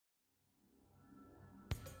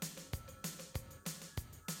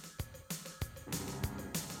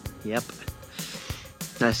Yep.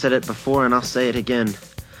 I said it before and I'll say it again.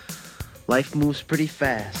 Life moves pretty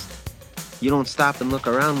fast. You don't stop and look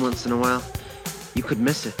around once in a while, you could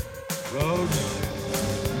miss it. Roads?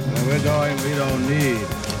 Where we're going, we don't need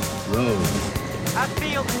roads. I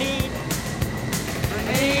feel the need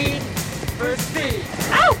for speed.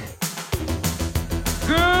 Ow!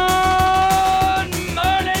 Good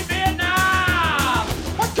morning, Vietnam!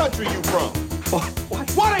 What country you from?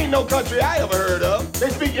 What ain't no country I ever heard of? They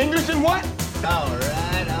speak English and what?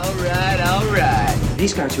 All right.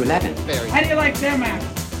 These guards are 11. How do you like them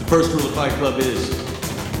apples? The first rule of Fight Club is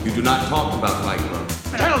you do not talk about Fight Club.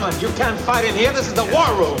 Gentlemen, you can't fight in here. This is the war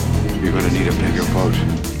room. You're gonna need a bigger boat.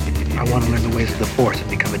 I want to learn the ways of the Force and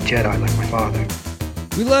become a Jedi like my father.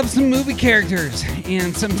 We love some movie characters,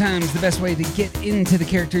 and sometimes the best way to get into the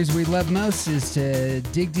characters we love most is to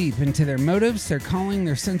dig deep into their motives, their calling,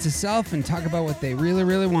 their sense of self, and talk about what they really,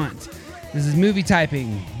 really want. This is Movie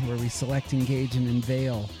Typing, where we select, engage, and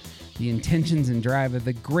unveil the intentions and drive of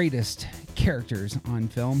the greatest characters on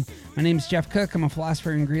film. My name is Jeff Cook. I'm a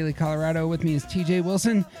philosopher in Greeley, Colorado. With me is TJ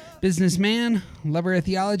Wilson, businessman, lover of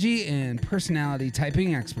theology, and personality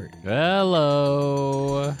typing expert.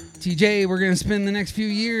 Hello. TJ, we're going to spend the next few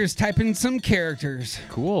years typing some characters.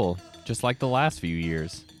 Cool. Just like the last few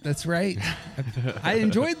years. That's right. I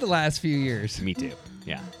enjoyed the last few years. Me too.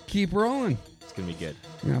 Yeah. Keep rolling. It's going to be good.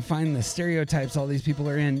 We're going to find the stereotypes all these people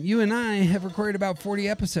are in. You and I have recorded about 40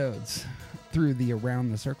 episodes through the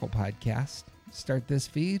Around the Circle podcast. Start this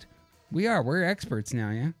feed. We're experts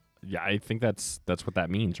now, yeah? Yeah, I think that's what that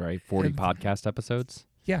means, right? 40 podcast episodes?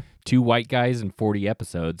 Yeah. 2 white guys and 40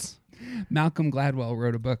 episodes. Malcolm Gladwell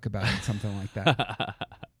wrote a book about something like that.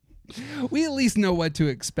 We at least know what to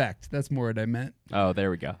expect. That's more what I meant. Oh,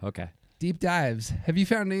 there we go. Okay. Deep dives. Have you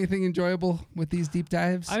found anything enjoyable with these deep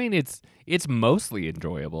dives? I mean, it's mostly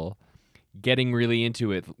enjoyable. Getting really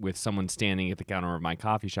into it with someone standing at the counter of my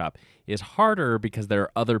coffee shop is harder because there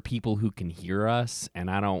are other people who can hear us, and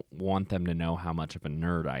I don't want them to know how much of a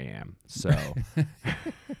nerd I am. So,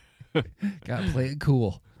 gotta play it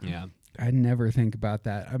cool. Yeah. I never think about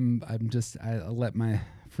that. I let my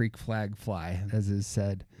freak flag fly, as is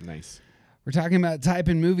said. Nice. We're talking about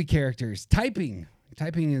typing movie characters. Typing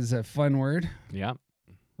is a fun word. Yeah.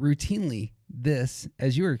 Routinely, this,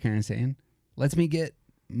 as you were kind of saying, lets me get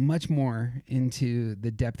much more into the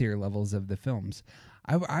depthier levels of the films.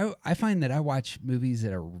 I find that I watch movies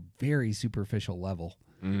at a very superficial level.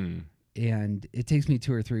 And it takes me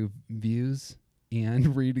 2 or 3 views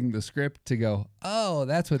and reading the script to go, oh,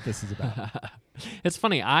 that's what this is about. It's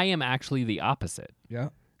funny. I am actually the opposite. Yeah.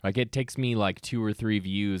 Like, it takes me like 2 or 3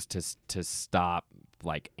 views to stop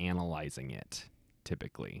like analyzing it,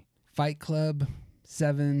 typically. Fight Club,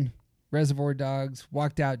 7, Reservoir Dogs,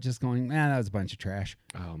 walked out just going, that was a bunch of trash.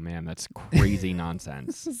 Oh, man, that's crazy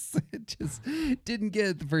nonsense. It just didn't get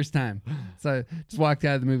it the first time. So I just walked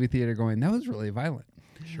out of the movie theater going, that was really violent.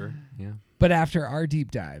 Sure, yeah. But after our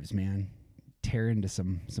deep dives, man, tear into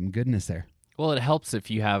some goodness there. Well, it helps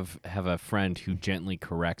if you have a friend who gently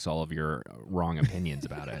corrects all of your wrong opinions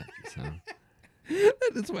about it. So.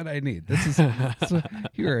 That is what I need.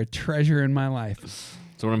 You're a treasure in my life.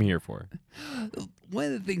 That's what I'm here for. One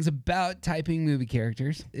of the things about typing movie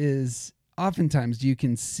characters is oftentimes you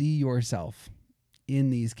can see yourself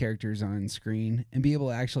in these characters on screen and be able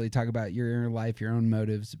to actually talk about your inner life, your own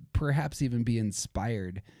motives, perhaps even be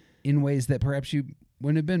inspired in ways that perhaps you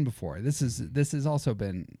wouldn't have been before. This has also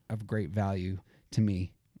been of great value to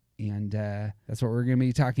me. And that's what we're going to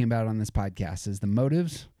be talking about on this podcast is the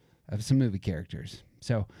motives of some movie characters.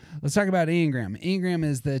 So let's talk about Enneagram. Enneagram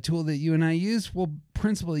is the tool that you and I use. We'll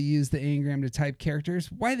principally use the Enneagram to type characters.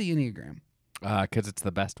 Why the Enneagram? Because it's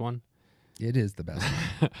the best one. It is the best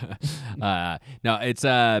one. No, it's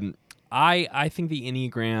I think the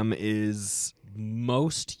Enneagram is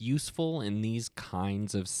most useful in these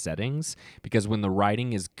kinds of settings because when the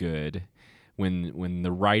writing is good, when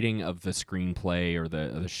the writing of the screenplay or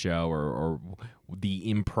the show or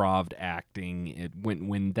the improv acting,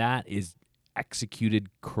 when that is executed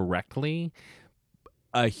correctly,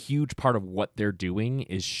 a huge part of what they're doing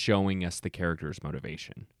is showing us the character's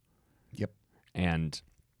motivation. Yep. And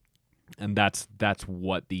that's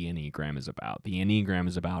what the Enneagram is about. The Enneagram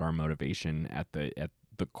is about our motivation at the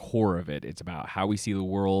core of it. It's about how we see the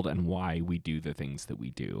world and why we do the things that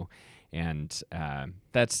we do. And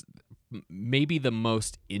that's maybe the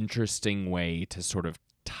most interesting way to sort of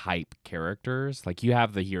type characters. Like you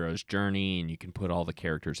have the hero's journey and you can put all the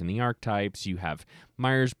characters in the archetypes. You have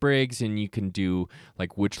Myers-Briggs and you can do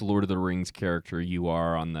like which Lord of the Rings character you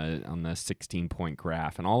are on the 16-point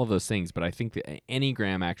graph and all of those things. But I think the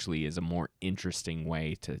Enneagram actually is a more interesting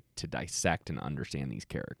way to dissect and understand these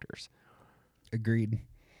characters. Agreed.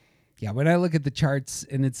 Yeah, when I look at the charts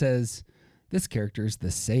and it says this character's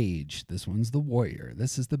the sage, this one's the warrior,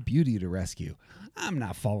 this is the beauty to rescue, I'm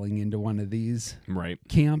not falling into one of these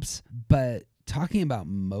camps. But talking about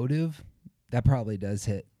motive, that probably does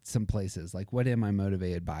hit some places. Like, what am I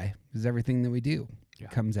motivated by? Because everything that we do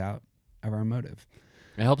comes out of our motive.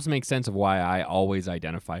 It helps make sense of why I always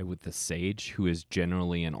identify with the sage, who is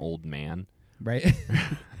generally an old man. Right.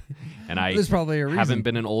 And I There's probably a reason. Haven't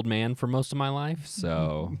been an old man for most of my life,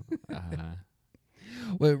 so...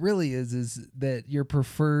 What it really is that your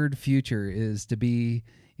preferred future is to be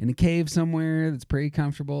in a cave somewhere that's pretty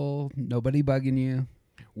comfortable, nobody bugging you.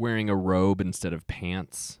 Wearing a robe instead of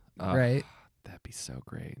pants. Right. That'd be so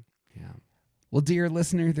great. Yeah. Well, dear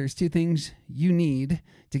listener, there's two things you need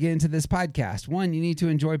to get into this podcast. One, you need to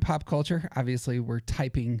enjoy pop culture. Obviously, we're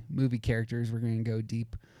typing movie characters. We're going to go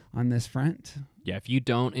deep on this front. Yeah, if you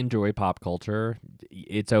don't enjoy pop culture,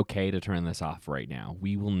 it's okay to turn this off right now.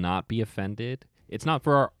 We will not be offended. It's not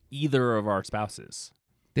for either of our spouses.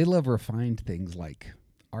 They love refined things like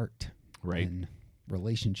art, right, and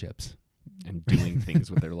relationships. And doing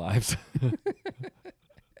things with their lives.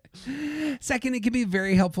 Second, it can be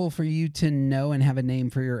very helpful for you to know and have a name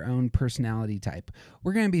for your own personality type.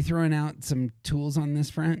 We're going to be throwing out some tools on this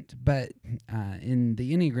front, but in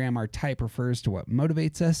the Enneagram, our type refers to what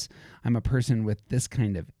motivates us. I'm a person with this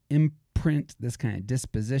kind of imprint, this kind of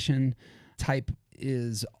disposition. Type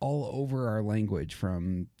is all over our language,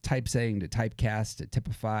 from typesetting to typecast to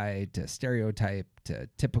typify to stereotype to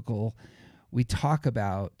typical. We talk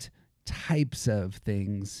about types of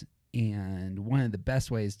things, and one of the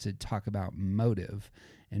best ways to talk about motive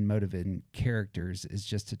and motive in characters is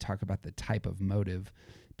just to talk about the type of motive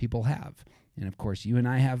people have. And of course, you and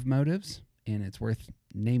I have motives, and it's worth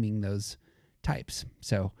naming those types.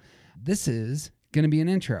 So this is going to be an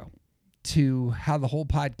intro to how the whole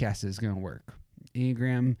podcast is going to work.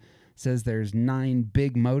 Enneagram says there's 9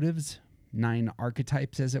 big motives, 9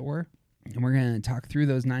 archetypes, as it were. And we're going to talk through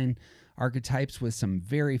those 9 archetypes with some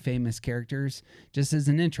very famous characters just as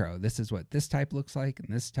an intro. This is what this type looks like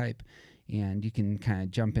and this type. And you can kind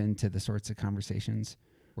of jump into the sorts of conversations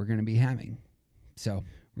we're going to be having. So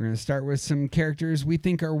we're going to start with some characters we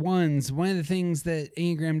think are ones. One of the things that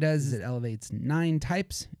Enneagram does is it elevates 9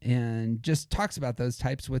 types and just talks about those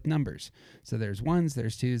types with numbers. So there's 1s,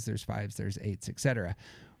 there's 2s, there's 5s, there's 8s, etc.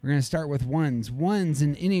 We're going to start with 1s. 1s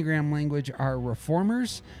in Enneagram language are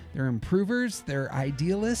reformers, they're improvers, they're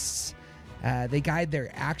idealists. They guide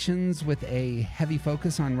their actions with a heavy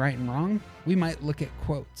focus on right and wrong. We might look at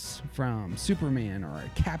quotes from Superman or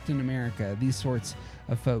Captain America, these sorts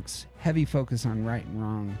of folks, heavy focus on right and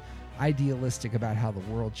wrong, idealistic about how the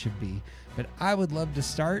world should be. But I would love to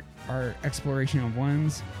start our exploration of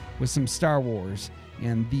 1s with some Star Wars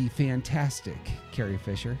and the fantastic Carrie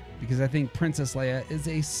Fisher, because I think Princess Leia is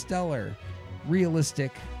a stellar,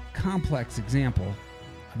 realistic, complex example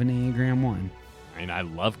of an Enneagram 1. I mean, I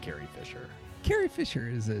love Carrie Fisher. Carrie Fisher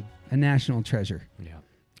is a national treasure. Yeah.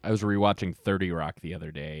 I was rewatching 30 Rock the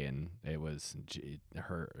other day, and it was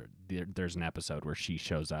there's an episode where she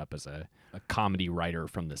shows up as a comedy writer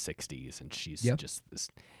from the 60s, and she's just this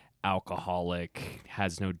alcoholic,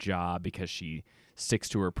 has no job because she sticks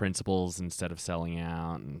to her principles instead of selling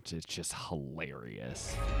out, and it's just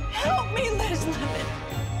hilarious. Help me, Liz Lemon.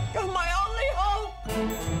 You're my only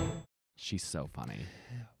hope. She's so funny.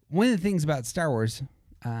 One of the things about Star Wars,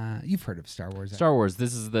 you've heard of Star Wars. Star Wars,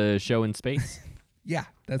 this is the show in space? Yeah,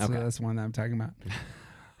 that's the one that I'm talking about.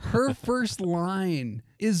 Her first line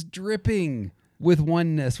is dripping with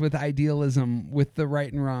oneness, with idealism, with the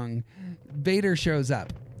right and wrong. Vader shows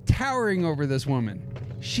up, towering over this woman.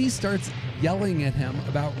 She starts yelling at him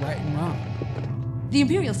about right and wrong. The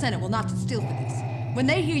Imperial Senate will not sit still for this. When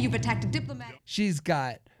they hear you've attacked a diplomat... She's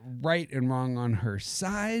got right and wrong on her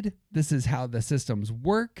side. This is how the systems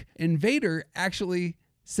work. And Vader actually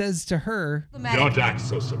says to her, "Don't act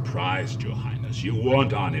so surprised, Your Highness. You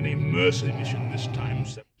weren't on any mercy mission this time."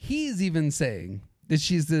 He's even saying that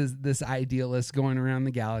she's this idealist going around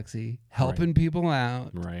the galaxy, helping people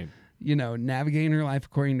out, navigating her life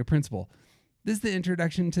according to principle. This is the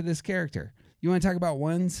introduction to this character. You want to talk about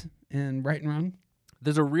 1s and right and wrong?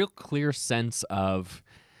 There's a real clear sense of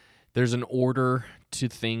there's an order to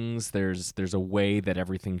things. There's a way that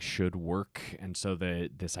everything should work, and so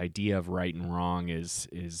this idea of right and wrong is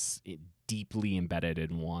deeply embedded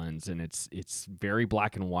in ones, and it's very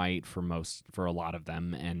black and white for a lot of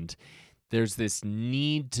them, and there's this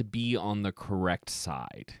need to be on the correct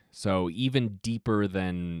side. So even deeper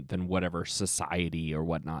than whatever society or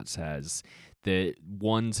whatnot says, the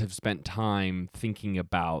ones have spent time thinking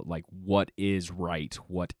about like what is right,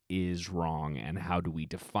 what is wrong, and how do we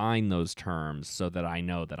define those terms so that I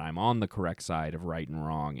know that I'm on the correct side of right and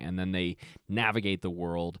wrong. And then they navigate the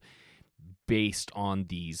world based on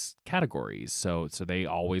these categories. So they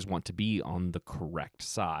always want to be on the correct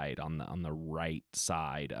side, on the right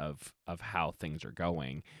side of how things are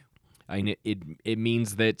going. I mean, it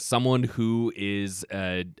means that someone who is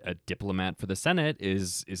a diplomat for the Senate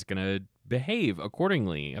is going to behave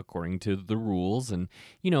according to the rules, and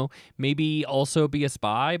maybe also be a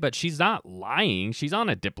spy, but she's not lying. She's on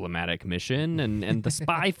a diplomatic mission, and the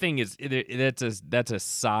spy thing that's a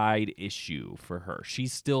side issue for her.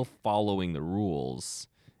 She's still following the rules.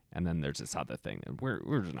 And then there's this other thing.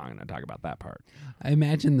 We're just not going to talk about that part. I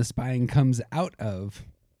imagine the spying comes out of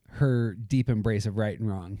her deep embrace of right and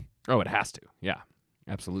wrong. Oh, it has to. Yeah,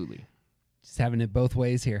 absolutely. Just having it both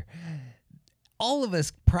ways here. All of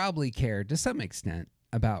us probably care to some extent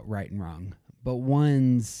about right and wrong, but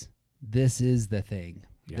this is the thing.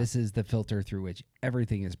 Yeah. This is the filter through which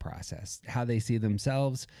everything is processed. How they see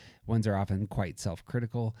themselves, ones are often quite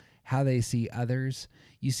self-critical. How they see others,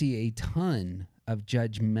 you see a ton of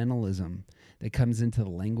judgmentalism that comes into the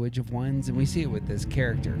language of ones, and we see it with this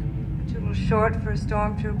character. Too little short for a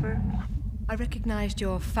stormtrooper. I recognized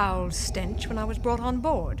your foul stench when I was brought on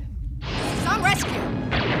board. Some rescue!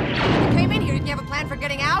 You came in here, didn't you have a plan for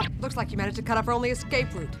getting out? Looks like you managed to cut off our only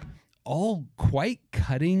escape route. All quite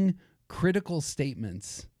cutting, critical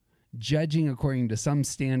statements, judging according to some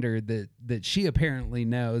standard that she apparently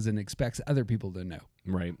knows and expects other people to know.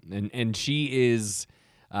 Right, and she is...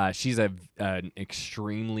 she's an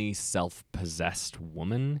extremely self-possessed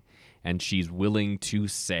woman, and she's willing to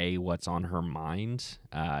say what's on her mind,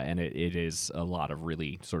 and it is a lot of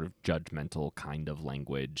really sort of judgmental kind of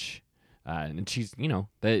language. And she's,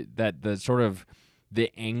 the sort of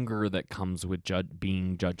the anger that comes with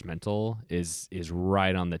being judgmental is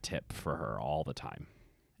right on the tip for her all the time.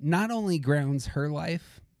 Not only grounds her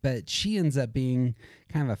life, but she ends up being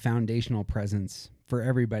kind of a foundational presence for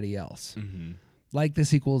everybody else. Mm-hmm. Like the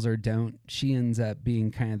sequels or don't, she ends up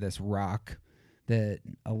being kind of this rock that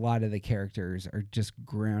a lot of the characters are just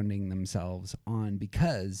grounding themselves on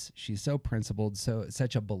because she's so principled,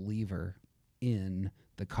 such a believer in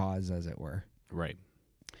the cause, as it were. Right.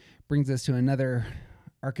 Brings us to another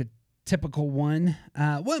archetypical one.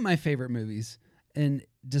 One of my favorite movies and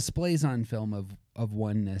displays on film of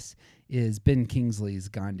oneness is Ben Kingsley's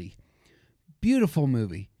Gandhi. Beautiful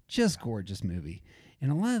movie, just gorgeous movie.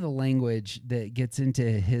 And a lot of the language that gets into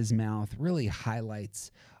his mouth really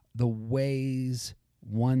highlights the ways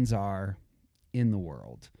ones are in the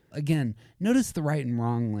world. Again, notice the right and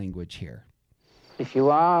wrong language here. If you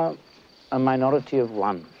are a minority of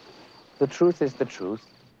one, the truth is the truth.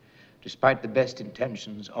 Despite the best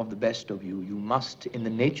intentions of the best of you, you must, in the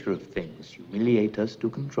nature of things, humiliate us to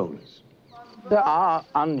control us. There are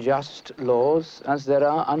unjust laws as there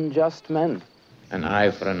are unjust men. An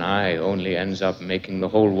eye for an eye only ends up making the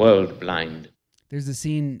whole world blind. There's a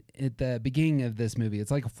scene at the beginning of this movie.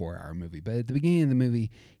 It's like a 4-hour movie, but at the beginning of the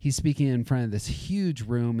movie, he's speaking in front of this huge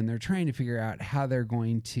room, and they're trying to figure out how they're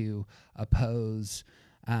going to oppose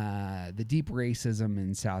the deep racism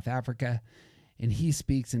in South Africa. And he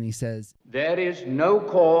speaks and he says, "There is no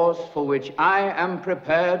cause for which I am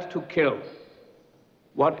prepared to kill.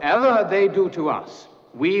 Whatever they do to us,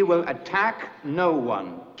 we will attack no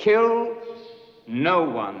one, kill no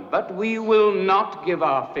one, but we will not give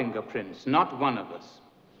our fingerprints, not one of us.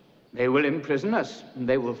 They will imprison us,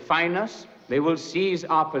 they will fine us, they will seize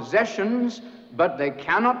our possessions, but they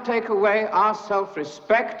cannot take away our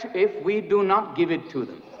self-respect if we do not give it to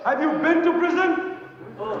them." Have you been to prison?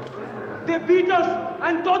 They beat us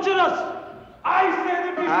and torture us. I say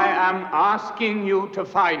that we I am asking you to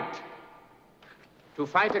fight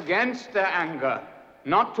against their anger,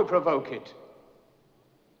 not to provoke it.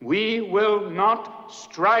 We will not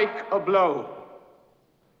strike a blow,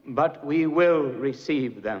 but we will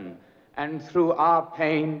receive them, and through our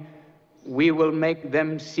pain, we will make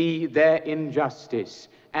them see their injustice,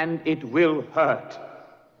 and it will hurt,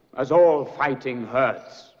 as all fighting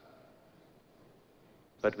hurts.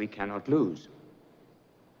 But we cannot lose.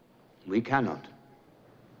 We cannot.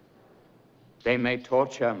 They may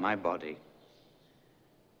torture my body,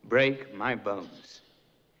 break my bones,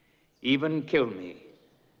 even kill me.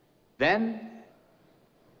 Then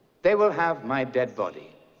they will have my dead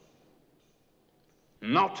body,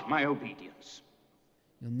 not my obedience.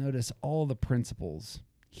 you'll notice all the principles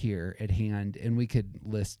here at hand, and we could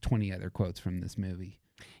list 20 other quotes from this movie.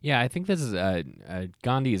 Yeah, I think this is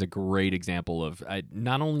Gandhi is a great example of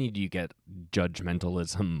not only do you get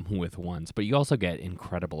judgmentalism with ones, but you also get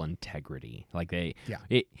incredible integrity. Like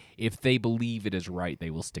if they believe it is right,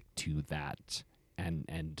 they will stick to that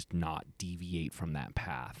and not deviate from that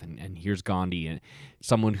path. And here's Gandhi, and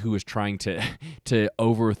someone who is trying to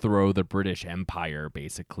overthrow the British Empire,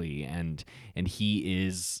 basically, and he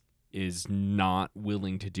is not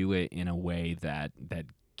willing to do it in a way that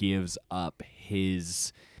gives up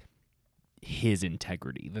his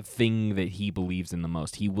integrity, the thing that he believes in the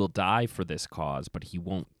most. He will die for this cause, but he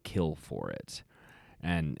won't kill for it.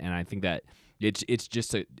 And I think that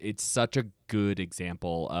it's such a good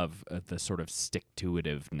example of the sort of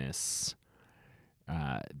stick-to-itiveness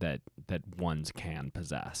that ones can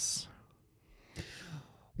possess.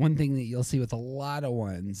 One thing that you'll see with a lot of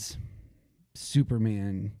ones,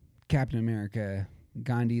 Superman, Captain America,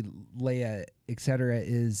 Gandhi, Leia, etc.,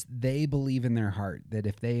 is they believe in their heart that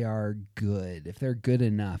if they are good, if they're good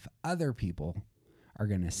enough, other people are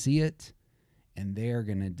going to see it, and they're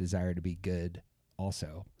going to desire to be good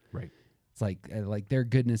also. Right. It's like their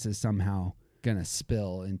goodness is somehow going to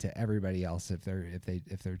spill into everybody else if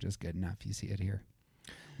they're just good enough. You see it here.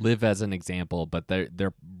 Live as an example, but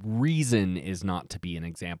their reason is not to be an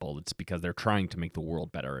example. It's because they're trying to make the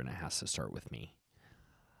world better, and it has to start with me.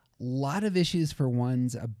 Lot of issues for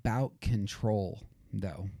ones about control,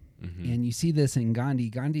 though. Mm-hmm. And you see this in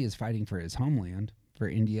Gandhi. Gandhi is fighting for his homeland, for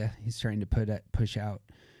India. He's trying to push out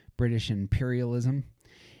British imperialism.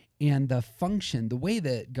 And the way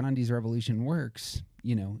that Gandhi's revolution works,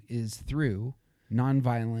 is through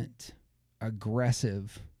nonviolent,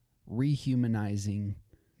 aggressive, rehumanizing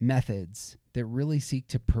methods that really seek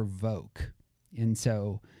to provoke. And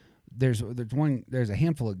so there's a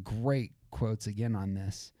handful of great quotes again on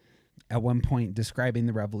this. At one point, describing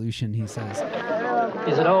the revolution, he says,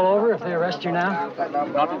 "Is it all over if they arrest you now?"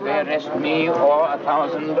 Not if they arrest me or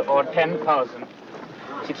 1,000 or 10,000.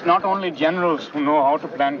 It's not only generals who know how to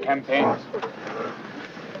plan campaigns.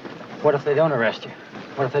 What if they don't arrest you?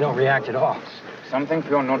 What if they don't react at all? Something for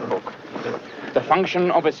your notebook. The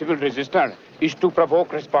function of a civil resistor is to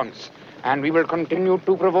provoke response. And we will continue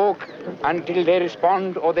to provoke until they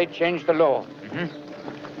respond or they change the law.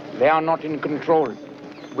 Mm-hmm. They are not in control.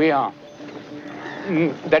 We are.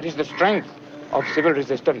 That is the strength of civil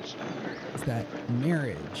resistance. It's that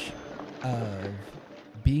marriage of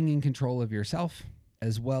being in control of yourself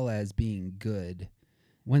as well as being good.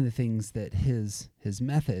 One of the things that his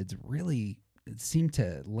methods really seem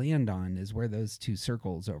to land on is where those two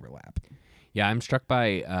circles overlap. Yeah, I'm struck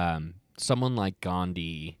by someone like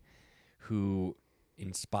Gandhi who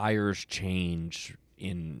inspires change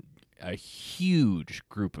in a huge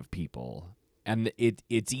group of people. And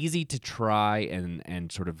it's easy to try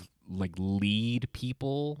and sort of like lead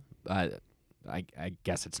people. I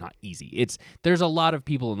guess it's not easy. There's a lot of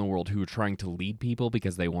people in the world who are trying to lead people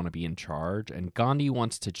because they want to be in charge. And Gandhi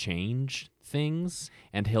wants to change things,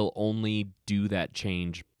 and he'll only do that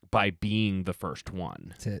change by being the first one.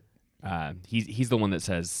 That's it. He's the one that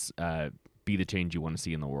says, "Be the change you want to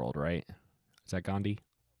see in the world." Right? Is that Gandhi?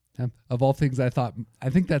 Of all things, I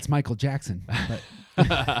think that's Michael Jackson.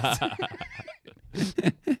 But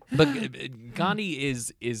But Gandhi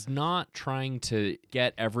is not trying to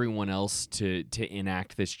get everyone else to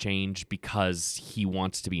enact this change because he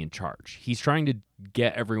wants to be in charge. He's trying to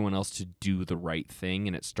get everyone else to do the right thing,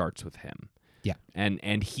 and it starts with him. Yeah.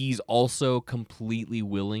 And he's also completely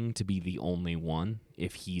willing to be the only one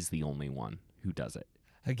if he's the only one who does it.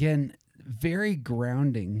 Again, very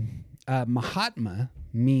grounding. Mahatma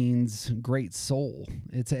means great soul.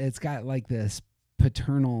 It's got like this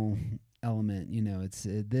paternal element,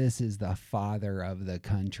 this is the father of the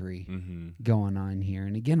country going on here.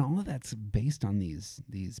 And again, all of that's based on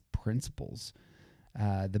these principles.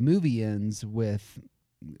 The movie ends with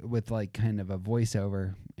like kind of a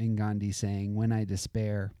voiceover in Gandhi saying, "When I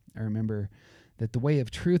despair, I remember that the way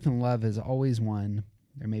of truth and love has always won.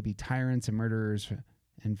 There may be tyrants and murderers,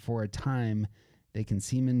 and for a time they can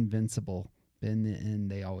seem invincible, but in the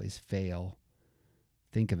end they always fail.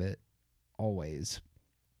 Think of it, always."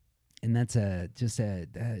 And that's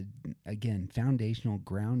again, foundational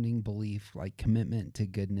grounding belief, like commitment to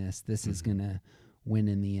goodness. This is going to win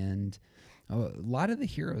in the end. A lot of the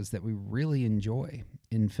heroes that we really enjoy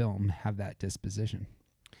in film have that disposition.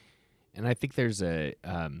 And I think there's a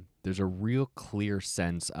real clear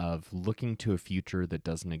sense of looking to a future that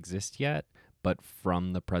doesn't exist yet, but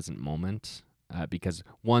from the present moment. because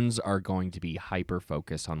ones are going to be hyper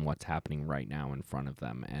focused on what's happening right now in front of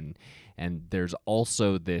them, and there's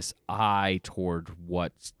also this eye toward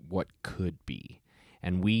what could be,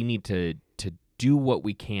 and we need to do what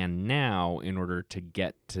we can now in order to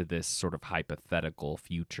get to this sort of hypothetical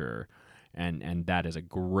future, and that is a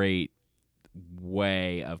great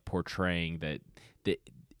way of portraying that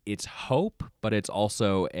it's hope, but it's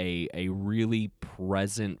also a really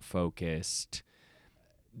present focused.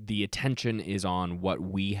 The attention is on what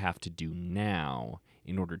we have to do now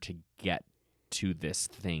in order to get to this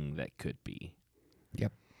thing that could be.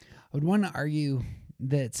 Yep. I would want to argue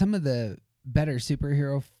that some of the better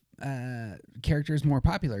superhero characters, more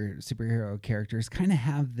popular superhero characters, kind of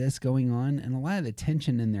have this going on, and a lot of the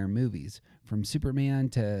tension in their movies, from Superman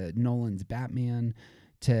to Nolan's Batman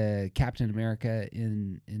to Captain America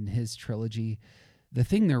in his trilogy, the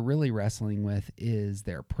thing they're really wrestling with is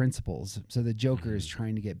their principles. So the Joker is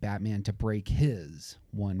trying to get Batman to break his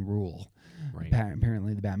one rule. Right.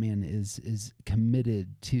 Apparently the Batman is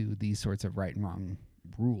committed to these sorts of right and wrong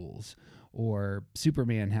rules. Or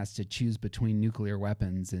Superman has to choose between nuclear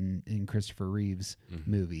weapons in Christopher Reeve's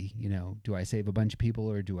movie. You know, do I save a bunch of people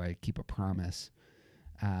or do I keep a promise?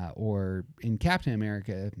 Or in Captain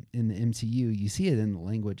America in the MCU, you see it in the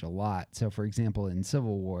language a lot. So, for example, in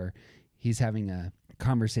Civil War, he's having a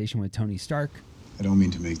conversation with Tony Stark. I don't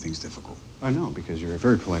mean to make things difficult. I know, because you're a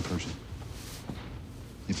very polite person.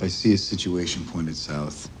 If I see a situation pointed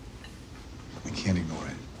south, I can't ignore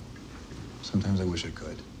it. Sometimes I wish I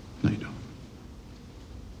could. No, you don't.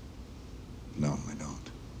 No, I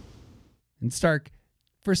don't. And Stark,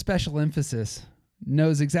 for special emphasis,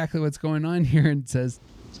 knows exactly what's going on here and says,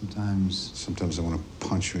 Sometimes I want to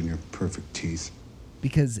punch you in your perfect teeth.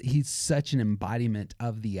 Because he's such an embodiment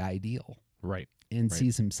of the ideal. Right. And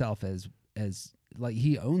sees himself as like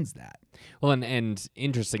he owns that. Well, and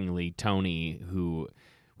interestingly, Tony, who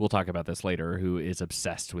we'll talk about this later, who is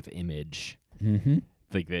obsessed with image. Mm-hmm.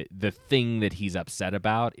 Like the thing that he's upset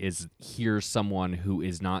about is here's someone who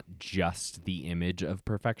is not just the image of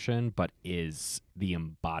perfection, but is the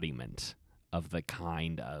embodiment of the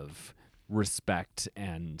kind of respect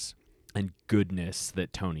and goodness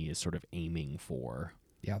that Tony is sort of aiming for.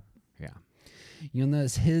 Yep. Yeah. You'll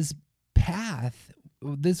notice his path.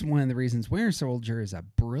 This is one of the reasons Winter Soldier is a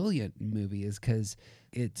brilliant movie, is because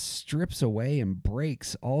it strips away and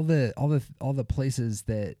breaks all the places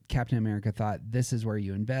that Captain America thought this is where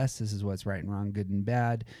you invest, this is what's right and wrong, good and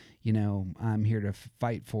bad. You know, I'm here to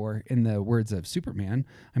fight for, in the words of Superman,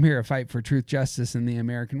 I'm here to fight for truth, justice, and the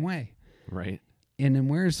American way. Right. And in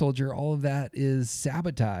Winter Soldier, all of that is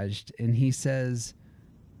sabotaged, and he says,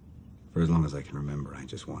 For as long as I can remember, I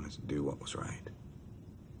just wanted to do what was right.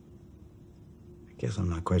 I guess I'm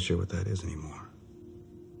not quite sure what that is anymore.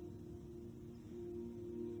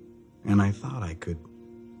 And I thought I could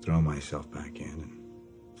throw myself back in and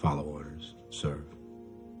follow orders, serve.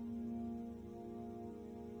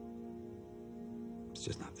 It's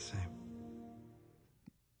just not the same.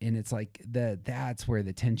 And it's like that's where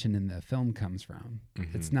the tension in the film comes from.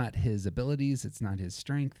 Mm-hmm. It's not his abilities, it's not his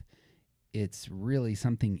strength. It's really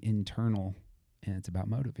something internal, and it's about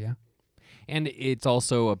motive, yeah. And it's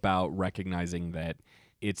also about recognizing that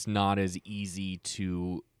it's not as easy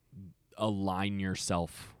to align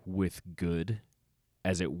yourself with good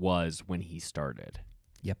as it was when he started.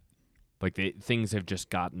 Yep. Like things have just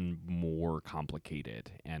gotten more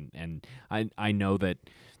complicated, and I know that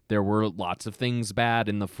there were lots of things bad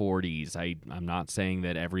in the 40s. I'm not saying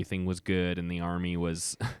that everything was good and the army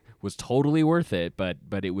was totally worth it, but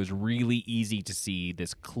it was really easy to see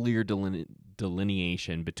this clear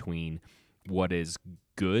delineation between what is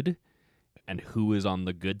good and who is on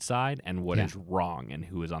the good side and what is wrong and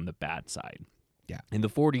who is on the bad side. Yeah. In the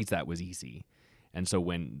 40s, that was easy. And so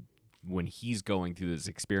when he's going through this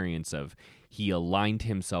experience of he aligned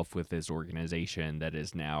himself with this organization that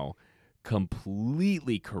is now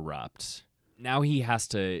completely corrupt, now he has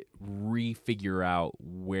to refigure out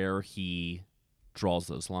where he draws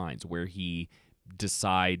those lines, where he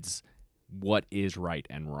decides what is right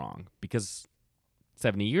and wrong. Because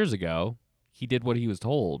 70 years ago, he did what he was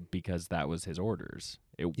told because that was his orders.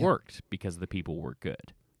 It worked because the people were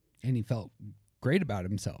good. And he felt great about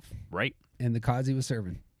himself. Right. And the cause he was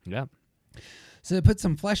serving. Yeah. So to put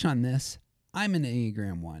some flesh on this, I'm an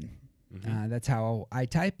Enneagram 1. Mm-hmm. That's how I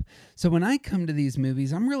type. So when I come to these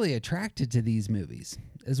movies, I'm really attracted to these movies,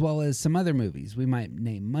 as well as some other movies. We might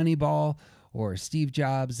name Moneyball or Steve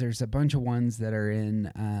Jobs. There's a bunch of ones that are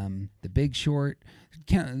in The Big Short.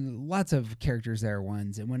 Lots of characters that are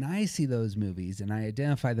ones. And when I see those movies and I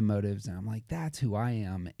identify the motives, and I'm like, that's who I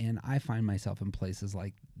am. And I find myself in places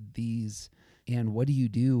like these. And what do you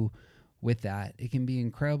do with that, it can be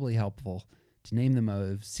incredibly helpful to name the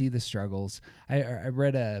motives, see the struggles. I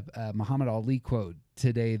read a Muhammad Ali quote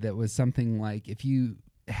today that was something like, if you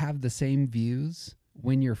have the same views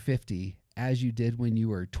when you're 50 as you did when you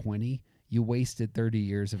were 20, you wasted 30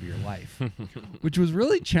 years of your life, which was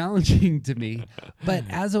really challenging to me. But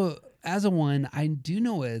as a one, I do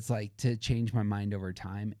know what it's like to change my mind over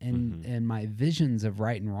time, and my visions of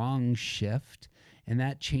right and wrong shift, and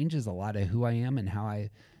that changes a lot of who I am and how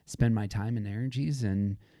I spend my time and energies.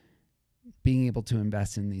 And being able to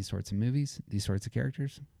invest in these sorts of movies, these sorts of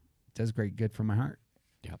characters, does great good for my heart.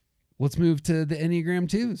 Yep. Let's move to the Enneagram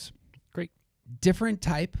 2s. Great. Different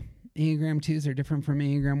type. Enneagram 2s are different from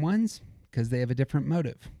Enneagram 1s because they have a different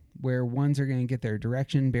motive, where 1s are going to get their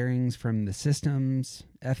direction, bearings from the systems,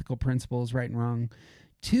 ethical principles, right and wrong.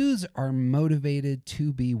 2s are motivated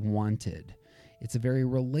to be wanted. It's a very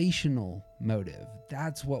relational motive.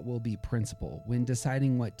 That's what will be principle. When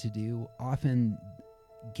deciding what to do, often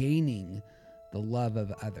gaining the love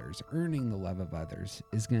of others, earning the love of others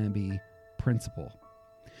is going to be principle.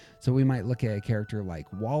 So we might look at a character like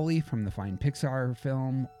Wall-E from the fine Pixar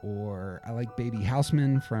film, or I like Baby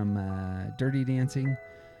Houseman from Dirty Dancing.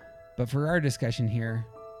 But for our discussion here,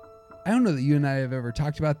 I don't know that you and I have ever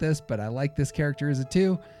talked about this, but I like this character as a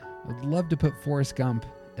 2. I would love to put Forrest Gump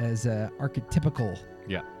as a archetypical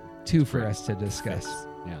 2 for us to discuss.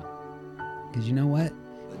 Yeah. Because you know what?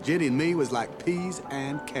 Jenny and me was like peas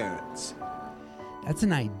and carrots. That's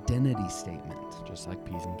an identity statement. Just like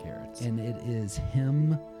peas and carrots. And it is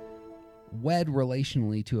him wed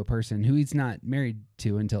relationally to a person who he's not married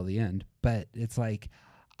to until the end. But it's like,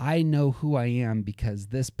 I know who I am because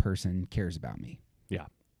this person cares about me. Yeah.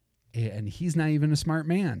 And he's not even a smart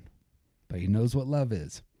man, but he knows what love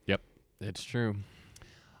is. Yep, it's true.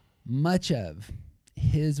 Much of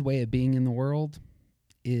his way of being in the world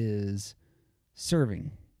is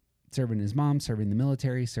serving his mom, serving the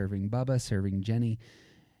military, serving Bubba, serving Jenny,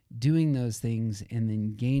 doing those things, and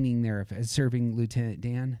then gaining serving Lieutenant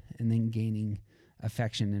Dan, and then gaining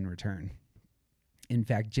affection in return. In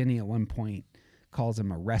fact, Jenny at one point calls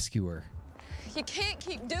him a rescuer. You can't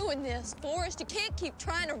keep doing this, Forrest. You can't keep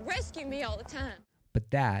trying to rescue me all the time. But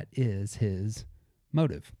that is his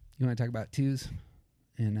motive. You want to talk about 2s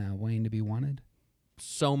and wanting to be wanted?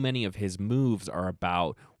 So many of his moves are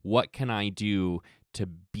about, what can I do to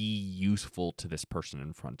be useful to this person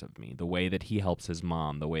in front of me? The way that he helps his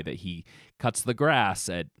mom, the way that he cuts the grass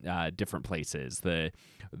at different places,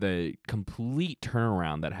 the complete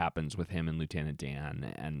turnaround that happens with him and Lieutenant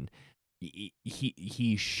Dan. And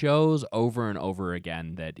he shows over and over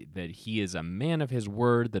again that he is a man of his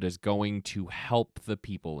word that is going to help the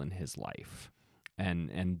people in his life.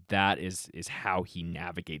 And that is how he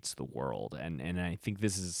navigates the world. And I think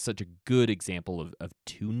this is such a good example of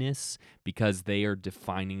 2-ness, because they are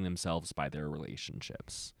defining themselves by their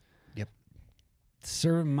relationships. Yep.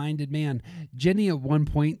 Servant-minded man. Jenny, at one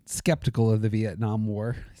point, skeptical of the Vietnam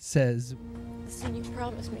War, says, Listen, you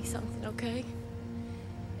promised me something, okay?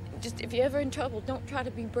 Just, if you're ever in trouble, don't try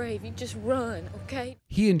to be brave. You just run, okay?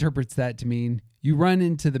 He interprets that to mean you run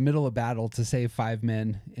into the middle of battle to save 5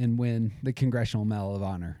 men and win the Congressional Medal of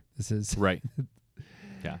Honor. This is right.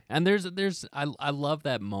 Yeah, and I love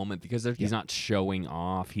that moment, because he's not showing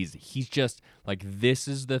off. He's just like, this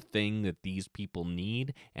is the thing that these people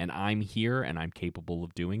need, and I'm here and I'm capable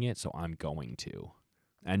of doing it, so I'm going to.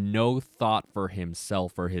 And no thought for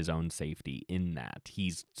himself or his own safety in that.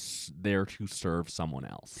 He's there to serve someone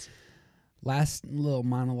else. Last little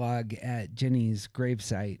monologue at Jenny's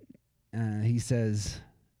gravesite. He says,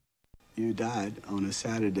 You died on a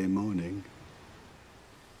Saturday morning.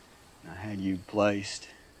 I had you placed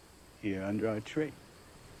here under a tree.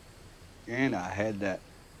 And I had that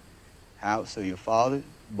house of your father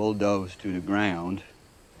bulldozed to the ground.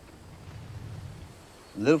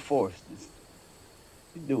 Little Forrest is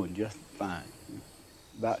doing just fine.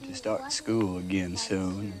 About to start school again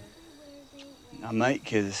soon. I make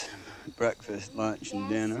his breakfast, lunch, and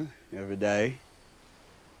dinner every day.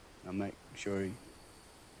 I make sure he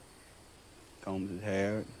combs his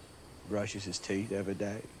hair, brushes his teeth every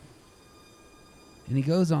day. And he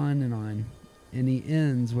goes on, and he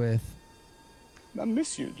ends with, I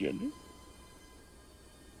miss you, Jenny.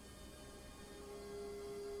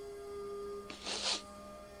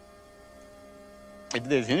 If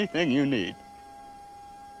there's anything you need,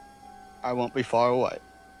 I won't be far away.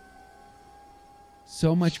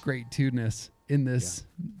 So much great 2-ness in this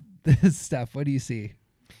this stuff. What do you see?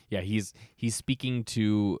 Yeah, he's speaking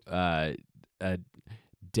to a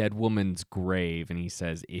dead woman's grave, and he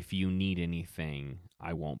says, if you need anything,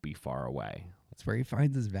 I won't be far away. That's where he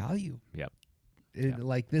finds his value. Yep.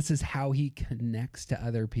 Like, this is how he connects to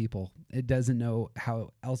other people. It doesn't know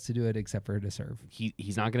how else to do it except for to serve.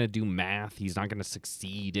 He's not going to do math. He's not going to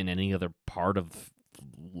succeed in any other part of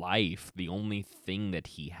life. The only thing that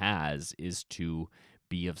he has is to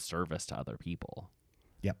be of service to other people.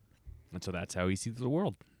 Yep. And so that's how he sees the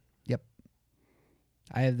world. Yep.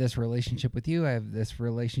 I have this relationship with you. I have this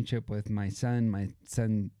relationship with my son. My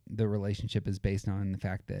son, the relationship is based on the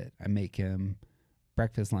fact that I make him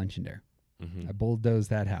breakfast, lunch, and dinner. Mm-hmm. I bulldoze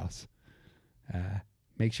that house.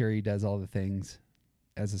 Make sure he does all the things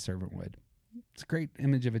as a servant would. It's a great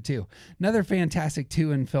image of it too. Another fantastic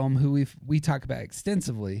two in film who we talk about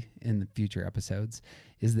extensively in the future episodes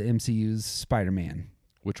is the MCU's Spider-Man.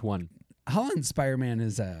 Which one? Holland's Spider-Man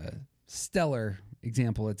is a stellar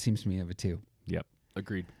example, it seems to me, of it too. Yep,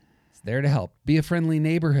 agreed. It's there to help. Be a friendly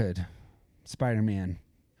neighborhood, Spider-Man.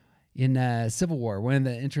 In Civil War, one of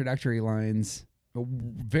the introductory lines,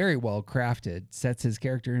 very well crafted, sets his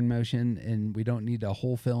character in motion, and we don't need a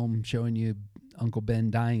whole film showing you Uncle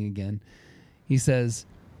Ben dying again. He says,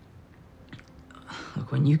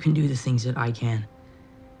 "Look, when you can do the things that I can,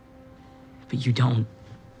 but you don't,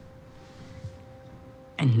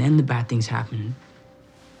 and then the bad things happen,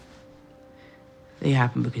 they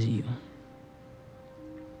happen because of you."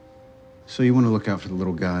 So you want to look out for the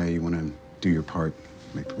little guy, you want to do your part,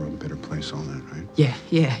 make the world a better place, all that, right?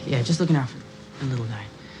 Yeah, just looking out for the little guy.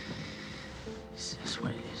 That's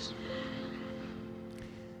what it is.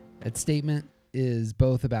 That statement is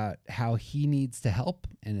both about how he needs to help,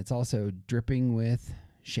 and it's also dripping with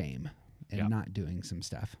shame and not doing some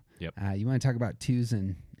stuff. Yep. You want to talk about twos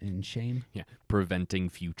and shame? Yeah, preventing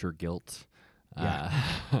future guilt. Yeah.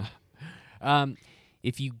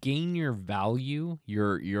 If you gain your value,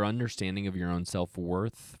 your understanding of your own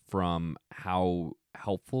self-worth from how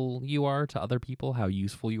helpful you are to other people, how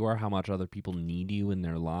useful you are, how much other people need you in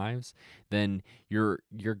their lives, then you're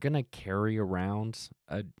gonna carry around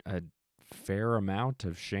a fair amount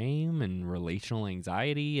of shame and relational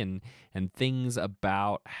anxiety and things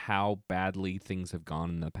about how badly things have gone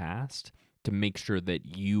in the past, to make sure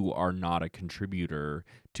that you are not a contributor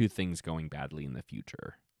to things going badly in the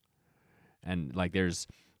future. And like there's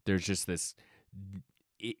just this,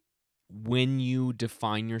 when you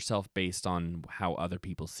define yourself based on how other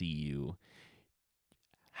people see you,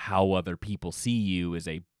 how other people see you is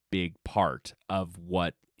a big part of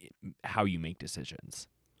how you make decisions.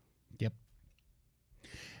 Yep.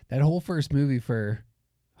 That whole first movie for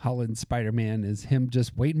Holland's Spider-Man is him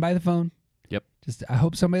just waiting by the phone. Yep. Just, I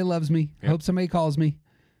hope somebody loves me. I hope somebody calls me.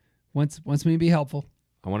 Wants me to be helpful.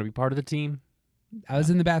 I want to be part of the team. I was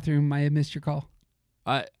in the bathroom. I missed your call.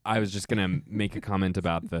 I was just going to make a comment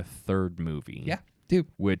about the third movie. Yeah, do.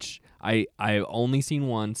 Which I've only seen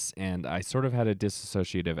once, and I sort of had a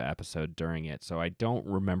dissociative episode during it, so I don't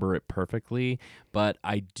remember it perfectly, but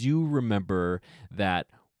I do remember that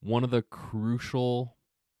one of the crucial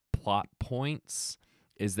plot points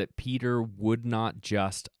is that Peter would not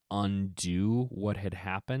just undo what had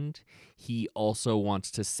happened. He also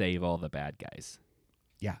wants to save all the bad guys.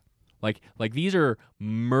 Yeah. Like these are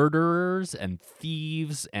murderers and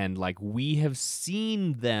thieves, and like we have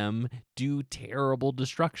seen them do terrible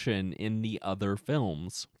destruction in the other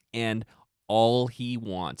films. And all he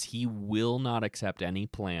wants, he will not accept any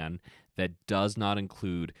plan that does not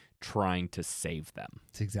include trying to save them.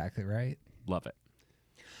 That's exactly right. Love it.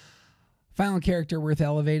 Final character worth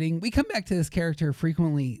elevating. We come back to this character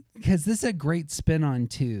frequently because this is a great spin on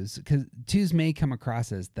twos, because twos may come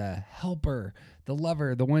across as the helper, the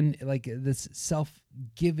lover, the one, like this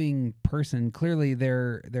self-giving person. Clearly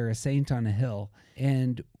they're a saint on a hill.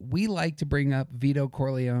 And we like to bring up Vito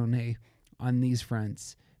Corleone on these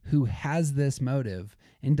fronts, who has this motive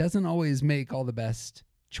and doesn't always make all the best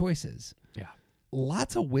choices. Yeah.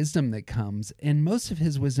 Lots of wisdom that comes, and most of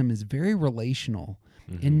his wisdom is very relational.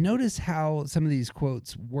 Mm-hmm. And notice how some of these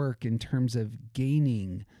quotes work in terms of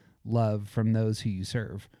gaining love from those who you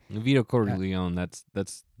serve. Vito Corleone, that's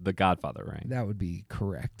the Godfather, right? That would be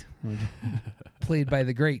correct. Played by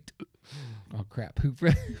the great. Oh crap! Who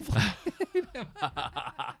played him?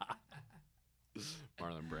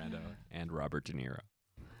 Marlon Brando and Robert De Niro.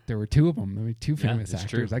 There were two of them. I mean, two famous it's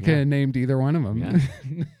actors. true. I could have named either one of them.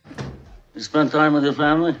 Yeah. You spend time with your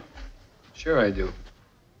family? Sure I do.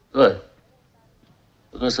 Good.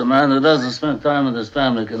 Because a man that doesn't spend time with his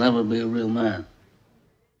family can never be a real man.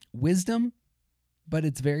 Wisdom, but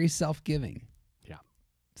it's very self-giving. Yeah.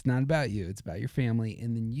 It's not about you. It's about your family,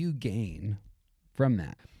 and then you gain from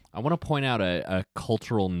that. I want to point out a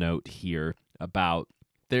cultural note here about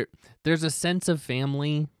there's a sense of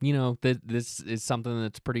family, that this is something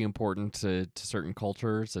that's pretty important to certain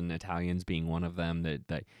cultures, and Italians being one of them,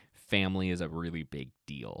 that family is a really big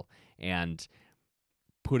deal, and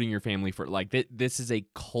putting your family for like this is a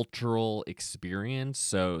cultural experience.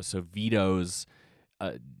 So Vito's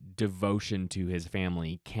devotion to his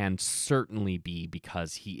family can certainly be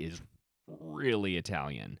because he is really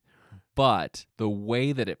Italian. But the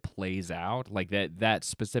way that it plays out, like that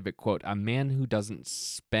specific quote, a man who doesn't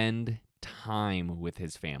spend time with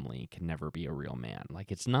his family can never be a real man.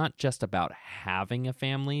 Like, it's not just about having a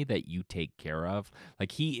family that you take care of.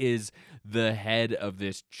 Like, he is the head of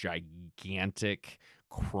this gigantic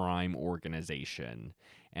crime organization,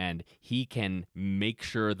 and he can make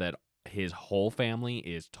sure that his whole family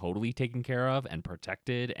is totally taken care of and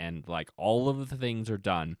protected, and like all of the things are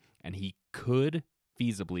done, and he could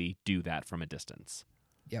feasibly do that from a distance.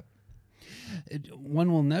 Yep.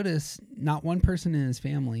 One will notice not one person in his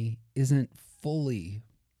family isn't fully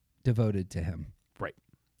devoted to him. Right.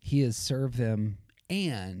 He has served them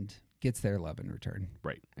and gets their love in return.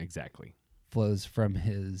 Right. Exactly. Flows from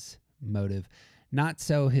his motive. Not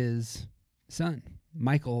so his son.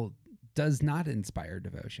 Michael does not inspire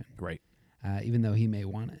devotion. Right. Even though he may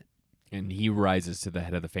want it. And he rises to the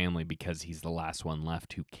head of the family because he's the last one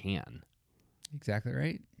left who can. Exactly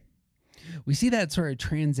right. We see that sort of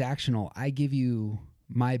transactional, I give you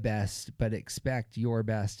my best, but expect your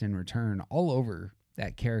best in return all over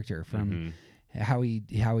that character, from how he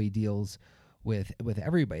deals with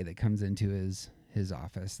everybody that comes into his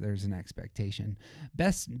office. There's an expectation.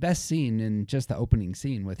 Best scene in just the opening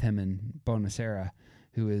scene with him and Bonacera,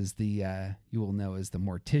 who is the, you will know as the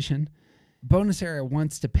mortician. Bonacera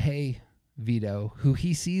wants to pay Vito, who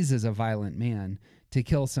he sees as a violent man, to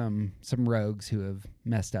kill some rogues who have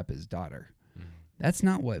messed up his daughter. That's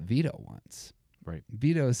not what Vito wants. Right.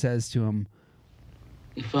 Vito says to him,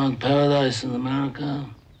 "You found paradise in America.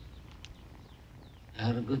 You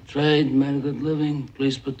had a good trade, made a good living,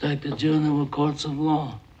 police protected you, and there were courts of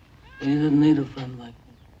law. You didn't need a friend like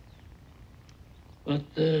me. But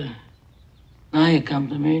now you come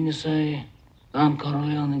to me and you say, Don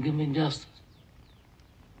Corleone, give me justice.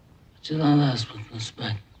 But you don't ask with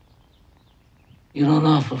respect. You don't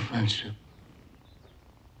offer friendship.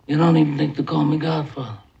 You don't even think to call me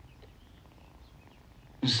Godfather.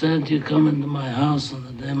 Instead, you come into my house on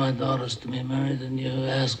the day my daughter's to be married and you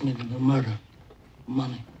ask me to do murder for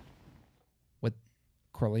money." What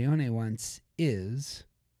Corleone wants is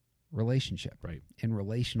relationship. Right. And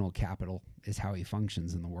relational capital is how he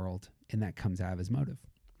functions in the world, and that comes out of his motive.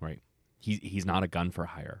 Right. He's not a gun for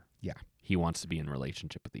hire. Yeah. He wants to be in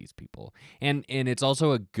relationship with these people. And it's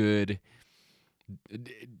also a good...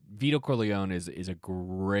 Vito Corleone is a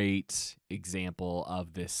great example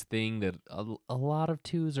of this thing that a lot of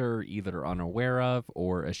twos are either unaware of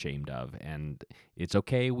or ashamed of, and it's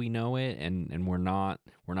okay, we know it, and we're not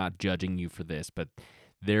judging you for this, but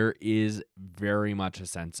there is very much a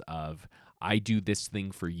sense of, I do this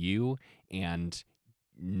thing for you, and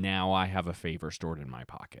now I have a favor stored in my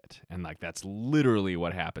pocket. And like, that's literally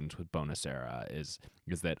what happens with Bonacera, is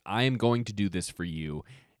that I am going to do this for you,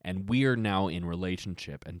 and we are now in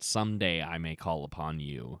relationship, and someday I may call upon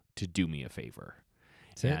you to do me a favor.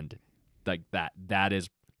 And like that is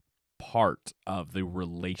part of the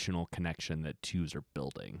relational connection that twos are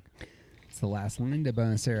building. It's the last line to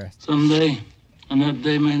Bonacera. "Someday, and that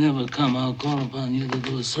day may never come, I'll call upon you to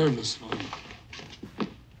do a service for me.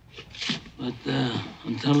 But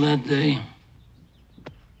until that day,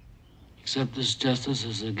 accept this justice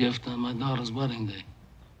as a gift on my daughter's wedding day."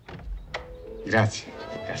 Grazie.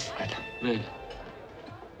 Great.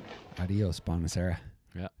 Adios, Bonacera.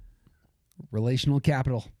 Yeah. Relational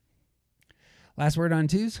capital. Last word on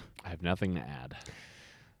twos? I have nothing to add.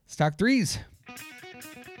 Stock threes.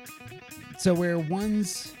 So where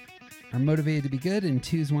ones are motivated to be good and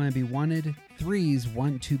twos want to be wanted, threes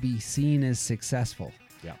want to be seen as successful.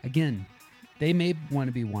 Yeah. Again, they may want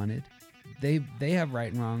to be wanted. They have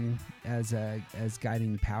right and wrong as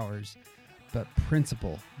guiding powers, but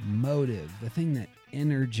principle, motive, the thing that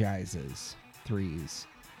energizes threes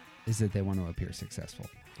is that they want to appear successful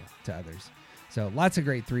to others. So lots of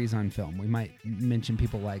great threes on film. We might mention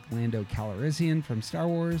people like Lando Calrissian from Star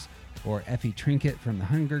Wars or Effie Trinket from The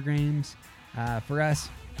Hunger Games. For us,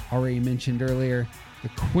 already mentioned earlier, the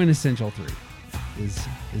quintessential three is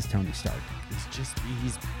Tony Stark. It's just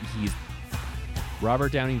he's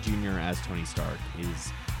Robert Downey Jr. as Tony Stark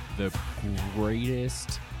is the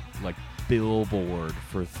greatest like billboard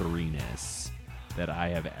for threeness that I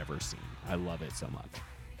have ever seen. I love it so much.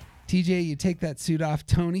 TJ, you take that suit off,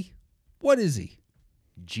 Tony. What is he?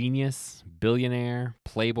 Genius, billionaire,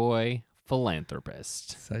 playboy,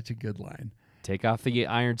 philanthropist. Such a good line. Take off the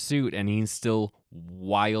iron suit and he's still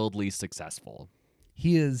wildly successful.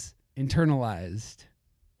 He has internalized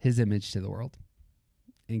his image to the world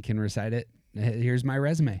and can recite it. Here's my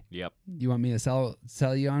resume. Yep. You want me to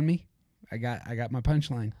sell you on me? I got my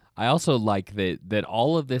punchline. I also like that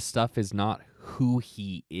all of this stuff is not who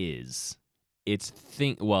he is. It's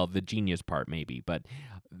the genius part maybe, but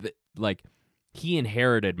he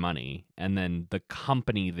inherited money, and then the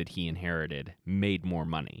company that he inherited made more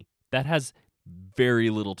money. That has very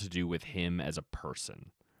little to do with him as a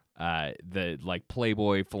person. The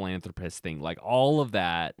playboy philanthropist thing, all of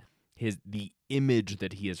that, the image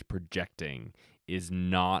that he is projecting is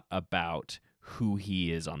not about who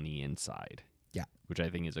he is on the inside. Yeah. Which I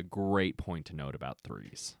think is a great point to note about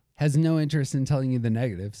Threes. Has no interest in telling you the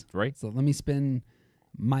negatives. Right. So let me spin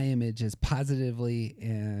my image as positively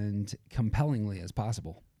and compellingly as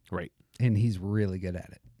possible. Right. And he's really good at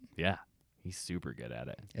it. Yeah. He's super good at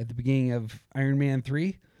it. At the beginning of Iron Man 3,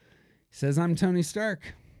 he says, I'm Tony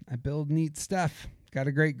Stark. I build neat stuff. Got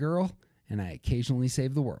a great girl, and I occasionally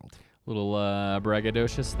save the world. Little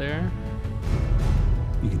braggadocious there.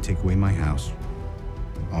 You can take away my house,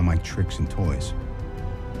 all my tricks and toys.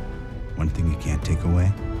 One thing you can't take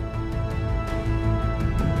away,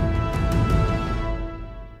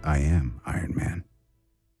 I am Iron Man.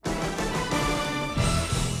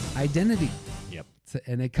 Identity. Yep.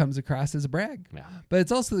 And it comes across as a brag. Yeah. But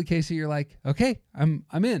it's also the case that you're like, okay, I'm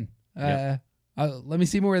in. Yep. Let me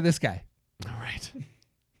see more of this guy. All right.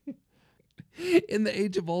 In the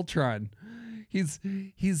Age of Ultron, he's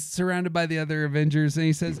surrounded by the other Avengers, and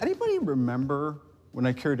he says, Anybody remember when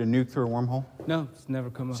I carried a nuke through a wormhole? No, it's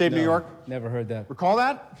never come up. Save New York? Never heard that. Recall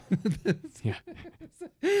that? Yeah.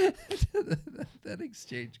 that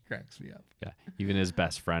exchange cracks me up. Yeah. Even his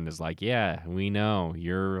best friend is like, yeah, we know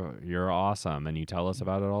you're awesome, and you tell us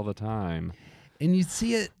about it all the time. And you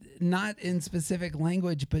see it not in specific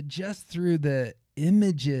language, but just through the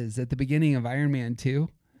images at the beginning of Iron Man 2.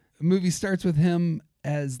 The movie starts with him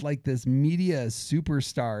as this media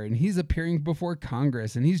superstar, and he's appearing before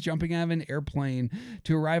Congress, and he's jumping out of an airplane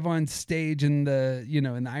to arrive on stage in the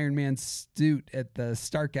Iron Man suit at the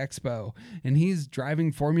Stark Expo, and he's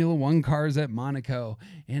driving Formula One cars at Monaco,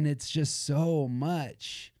 and it's just so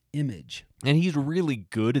much image. And he's really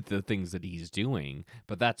good at the things that he's doing,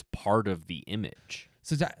 but that's part of the image.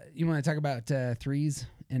 So you want to talk about Threes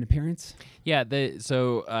and appearance? Yeah,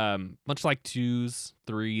 much like 2s,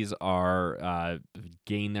 3s are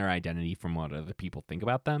gain their identity from what other people think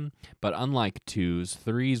about them. But unlike 2s,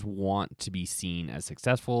 3s want to be seen as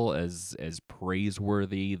successful, as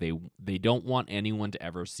praiseworthy. They don't want anyone to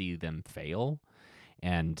ever see them fail,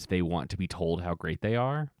 and they want to be told how great they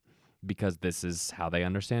are, because this is how they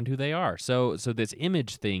understand who they are. So this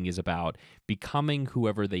image thing is about becoming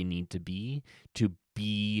whoever they need to be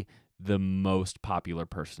the most popular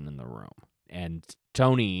person in the room. And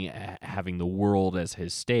Tony, having the world as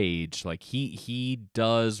his stage, he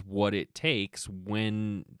does what it takes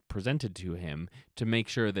when presented to him to make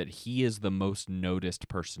sure that he is the most noticed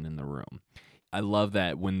person in the room. I love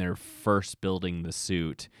that when they're first building the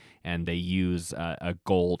suit and they use a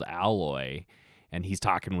gold alloy, and he's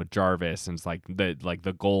talking with Jarvis, and it's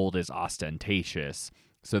the gold is ostentatious.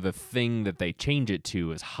 So the thing that they change it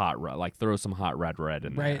to is hot red, throw some hot red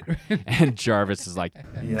in there. Right. And Jarvis is like,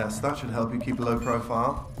 yes, that should help you keep a low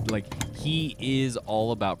profile. He is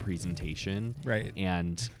all about presentation. Right.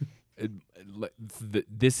 And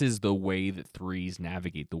this is the way that Threes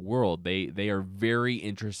navigate the world. They are very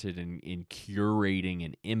interested in curating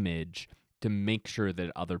an image to make sure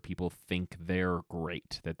that other people think they're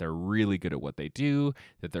great, that they're really good at what they do,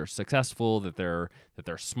 that they're successful, that they're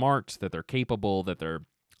smart, that they're capable, that they're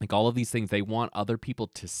all of these things. They want other people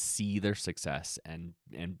to see their success and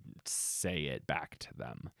say it back to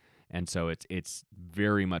them. And so it's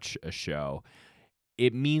very much a show.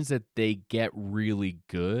 It means that they get really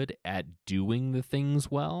good at doing the things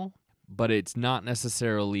well, but it's not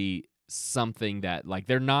necessarily something that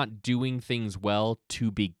they're not doing things well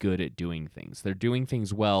to be good at doing things. They're doing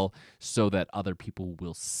things well so that other people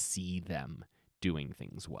will see them doing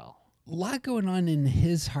things well. A lot going on in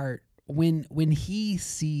his heart when he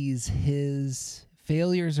sees his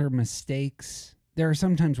failures or mistakes. There are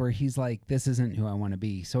some times where he's like, this isn't who I want to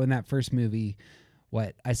be. So in that first movie,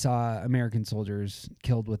 I saw American soldiers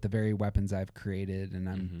killed with the very weapons I've created, and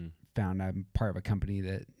I'm part of a company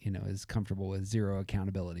that is comfortable with zero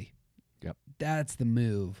accountability. Yep. That's the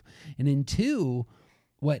move. And in 2,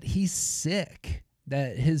 he's sick,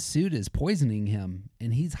 that his suit is poisoning him,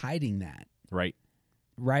 and he's hiding that. Right.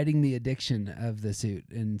 Riding the addiction of the suit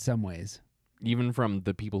in some ways. Even from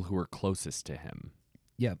the people who are closest to him.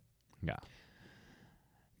 Yep. Yeah.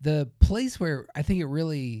 The place where I think it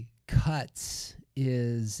really cuts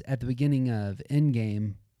is at the beginning of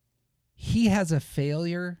Endgame. he has a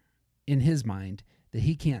failure in his mind that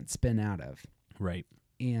he can't spin out of. Right.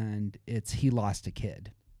 And it's he lost a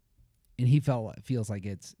kid. And he feels like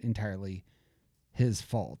it's entirely his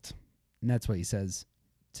fault. And that's what he says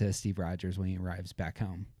to Steve Rogers when he arrives back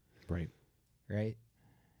home. Right. Right?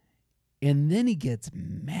 And then he gets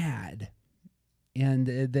mad. And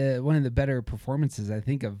one of the better performances, I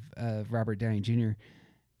think, of Robert Downey Jr.,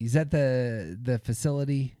 he's at the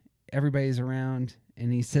facility, everybody's around,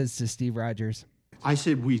 and he says to Steve Rogers, I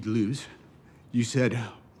said we'd lose. You said,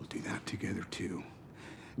 we'll do that together, too.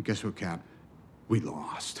 And guess what, Cap? We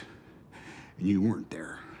lost. And you weren't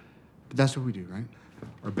there. But that's what we do, right?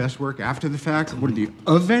 Our best work after the fact. What are the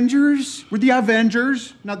Avengers? We're the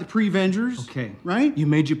Avengers, not the pre-Vengers. Okay. Right? You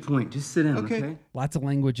made your point. Just sit down, okay? Lots of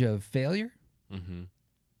language of failure.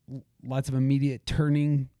 Mm-hmm. Lots of immediate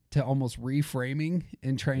turning to almost reframing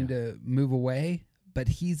and trying to move away. But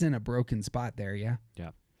he's in a broken spot there, yeah?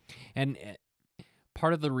 Yeah. And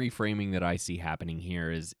part of the reframing that I see happening here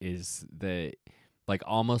is the, like,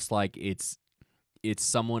 almost like it's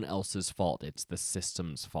someone else's fault. It's the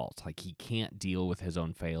system's fault. Like, he can't deal with his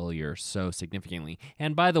own failure so significantly.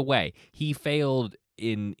 And by the way, he failed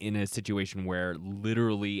in a situation where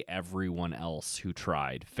literally everyone else who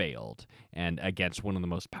tried failed, and against one of the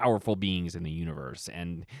most powerful beings in the universe.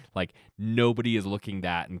 And, like, nobody is looking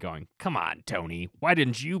that and going, come on, Tony, why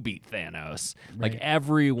didn't you beat Thanos? Right. Like,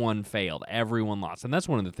 everyone failed. Everyone lost. And that's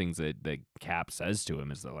one of the things that Cap says to him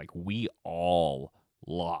is that, like, we all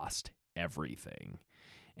lost everything.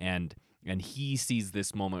 And he sees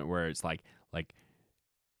this moment where it's like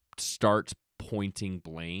starts pointing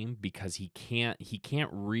blame because he can't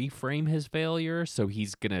reframe his failure, so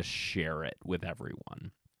he's gonna share it with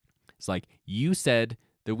everyone. It's like, you said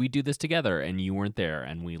that we do this together and you weren't there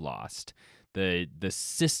and we lost. The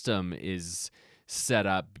system is set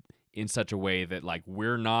up in such a way that, like,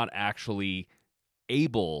 we're not actually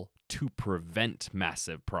able to prevent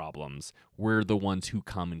massive problems. We're the ones who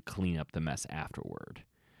come and clean up the mess afterward.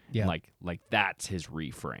 Yeah. Like that's his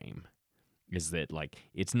reframe. Is that, like,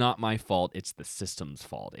 it's not my fault, it's the system's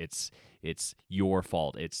fault. It's your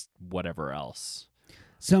fault, it's whatever else.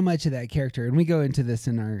 So much of that character, and we go into this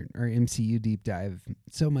in our MCU deep dive,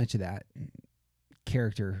 so much of that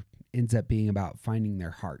character ends up being about finding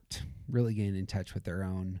their heart, really getting in touch with their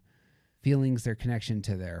own feelings, their connection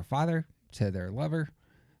to their father, to their lover,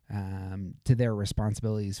 to their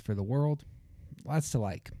responsibilities for the world. Lots to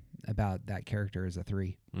like about that character as a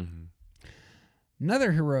 3. Mm-hmm.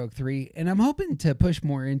 Another heroic 3, and I'm hoping to push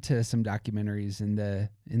more into some documentaries in the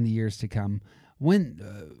years to come. When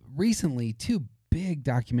recently 2 big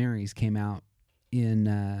documentaries came out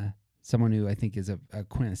in someone who I think is a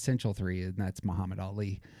quintessential 3, and that's Muhammad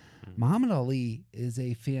Ali. Mm-hmm. Muhammad Ali is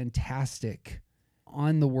a fantastic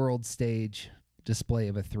on the world stage display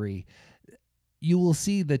of a 3. You will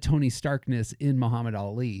see the Tony Starkness in Muhammad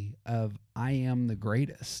Ali of I am the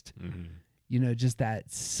greatest. Mm-hmm. You know, just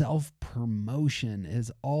that self-promotion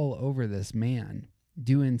is all over this man,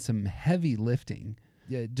 doing some heavy lifting.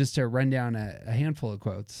 Just to run down a handful of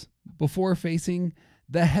quotes. Before facing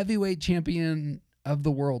the heavyweight champion of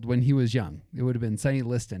the world when he was young, it would have been Sonny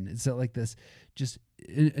Liston. It's like this just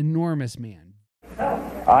enormous man.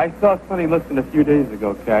 I saw Sonny Liston a few days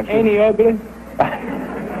ago, Cash. Ain't he ugly?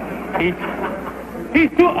 He's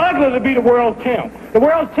too ugly to be the world champ. The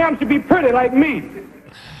world champ should be pretty like me.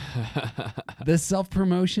 The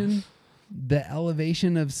self-promotion, the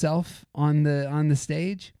elevation of self on the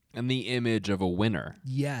stage. And the image of a winner.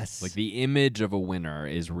 Yes. Like, the image of a winner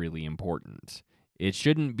is really important. It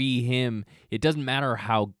shouldn't be him. It doesn't matter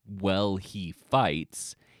how well he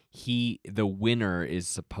fights. The winner is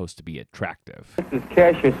supposed to be attractive. This is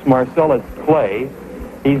Cassius Marcellus Clay.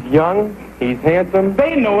 He's young. He's handsome.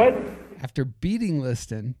 They know it. After beating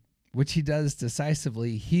Liston, which he does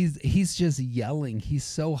decisively, he's just yelling. He's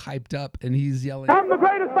so hyped up, and he's yelling. I'm the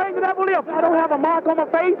greatest thing that ever lived. I don't have a mark on my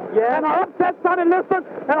face, and I upset Sonny Liston,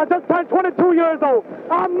 and I just turned 22 years old.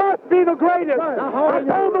 I must be the greatest. I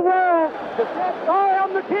told the world, I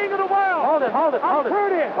am the king of the world. Hold it. I'm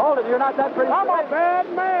pretty. Hold it, you're not that pretty. I'm a bad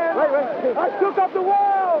man. Wait. I shook up the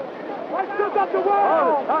world. I shook up the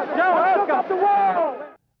world. I shook up the world.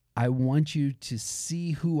 I want you to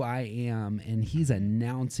see who I am, and he's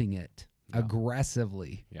announcing it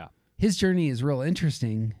aggressively. Yeah. His journey is real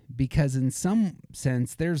interesting because in some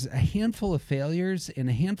sense, there's a handful of failures and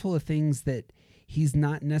a handful of things that he's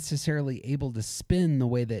not necessarily able to spin the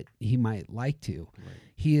way that he might like to. Right.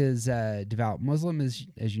 He is a devout Muslim, as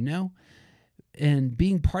you know, and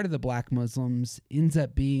being part of the Black Muslims ends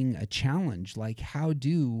up being a challenge. Like, how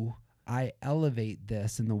do I elevate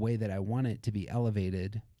this in the way that I want it to be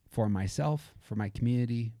elevated for myself, for my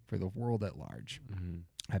community, for the world at large.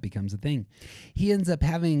 That becomes a thing. He ends up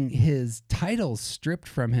having his titles stripped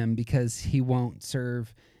from him because he won't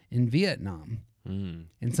serve in Vietnam.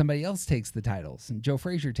 And somebody else takes the titles, and Joe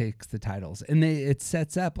Frazier takes the titles. And it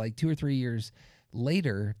sets up like 2 or 3 years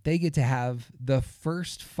later, they get to have the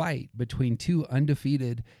first fight between two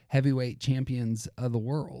undefeated heavyweight champions of the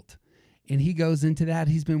world. And he goes into that.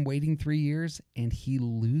 He's been waiting 3 years, and he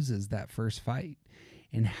loses that first fight.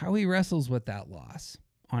 And how he wrestles with that loss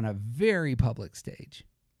on a very public stage.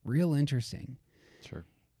 Real interesting. Sure.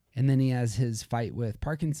 And then he has his fight with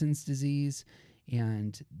Parkinson's disease,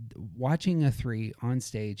 and watching a 3 on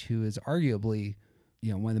stage who is arguably,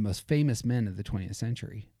 one of the most famous men of the 20th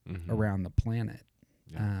century around the planet.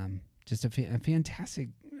 Yeah. Just a fantastic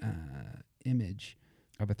image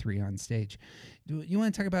of a 3 on stage. Do you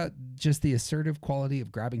want to talk about just the assertive quality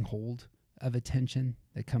of grabbing hold of attention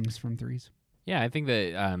that comes from 3s? Yeah, I think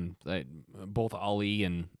that both Ali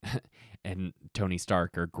and and Tony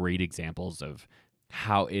Stark are great examples of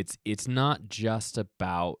how it's not just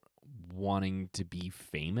about wanting to be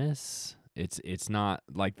famous. It's not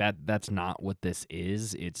like that. That's not what this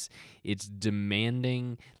is. It's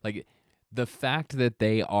demanding, like, the fact that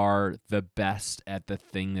they are the best at the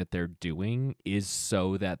thing that they're doing is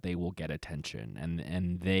so that they will get attention,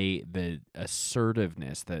 and the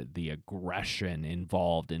assertiveness, the aggression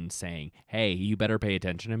involved in saying, hey, you better pay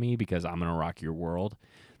attention to me because I'm gonna rock your world,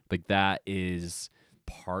 like, that is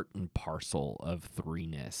part and parcel of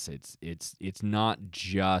 3-ness. It's not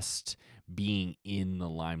just being in the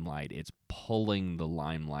limelight, it's pulling the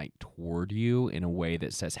limelight toward you in a way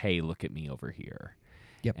that says, hey, look at me over here.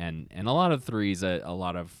 Yep. And a lot of 3s, a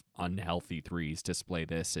lot of unhealthy 3s display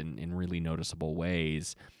this in really noticeable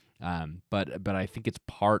ways. But I think it's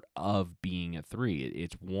part of being a 3.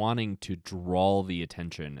 It's wanting to draw the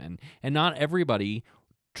attention, and not everybody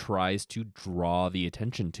tries to draw the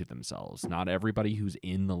attention to themselves. Not everybody who's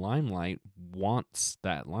in the limelight wants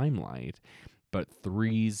that limelight, but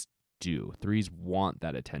 3s do. 3s want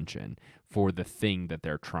that attention for the thing that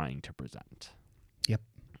they're trying to present. Yep.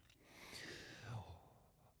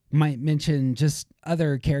 Might mention just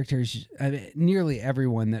other characters. Nearly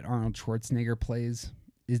everyone that Arnold Schwarzenegger plays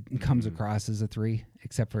comes across as a 3,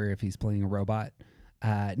 except for if he's playing a robot.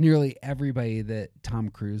 Nearly everybody that Tom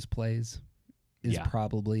Cruise plays is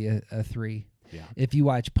probably a 3. Yeah. If you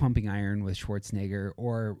watch Pumping Iron with Schwarzenegger,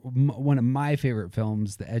 or one of my favorite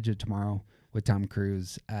films, The Edge of Tomorrow with Tom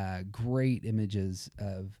Cruise, great images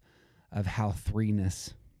of how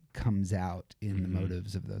 3-ness comes out in the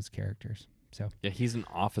motives of those characters. So yeah, he's an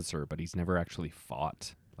officer, but he's never actually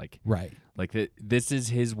fought. Right. This is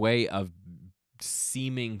his way of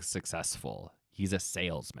seeming successful. He's a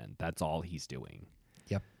salesman. That's all he's doing.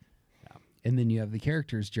 Yep. Yeah. And then you have the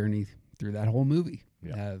character's journey through that whole movie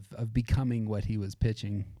of becoming what he was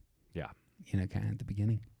pitching. Yeah. Kind of at the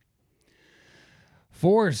beginning.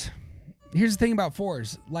 4s. Here's the thing about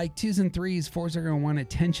 4s. Like 2s and 3s, 4s are going to want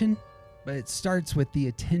attention, but it starts with the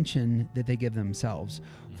attention that they give themselves.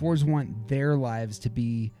 4s want their lives to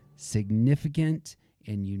be significant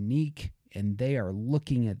and unique, and they are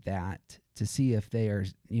looking at that to see if they are,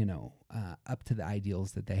 up to the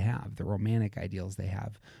ideals that they have, the romantic ideals they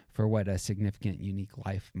have for what a significant, unique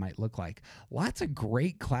life might look like. Lots of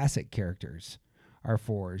great classic characters are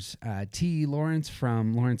 4s. T. Lawrence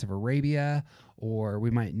from Lawrence of Arabia, or we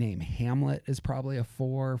might name Hamlet as probably a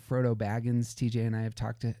 4. Frodo Baggins, TJ and I have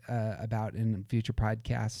talked about in future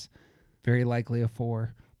podcasts, very likely a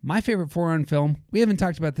 4. My favorite 4 on film, we haven't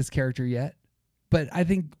talked about this character yet, but I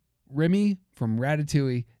think Remy from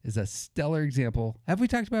Ratatouille is a stellar example. Have we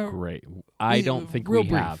talked about? Great. I don't think we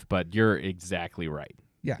have, but you're exactly right.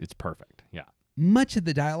 Yeah. It's perfect. Yeah. Much of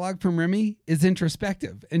the dialogue from Remy is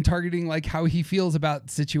introspective and targeting how he feels about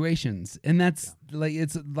situations. And that's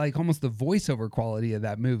it's almost the voiceover quality of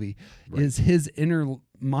that movie is his inner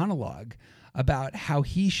monologue about how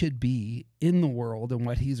he should be in the world and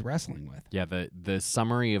what he's wrestling with. Yeah, the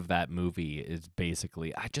summary of that movie is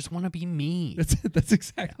basically, I just want to be me. That's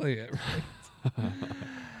exactly it, right?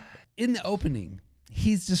 In the opening,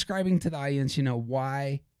 he's describing to the audience,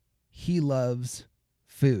 why he loves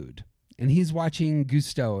food. And he's watching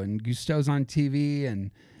Gusteau, and Gusteau's on TV,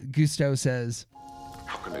 and Gusteau says,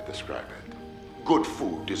 how can I describe it? Good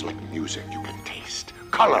food is like music you can taste,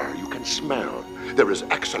 color you can smell. There is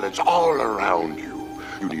excellence all around you.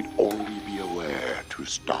 You need only be aware to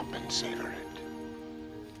stop and savor it.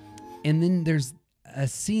 And then there's a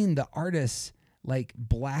scene, the artist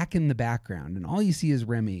black in the background, and all you see is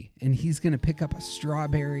Remy, and he's going to pick up a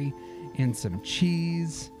strawberry, and some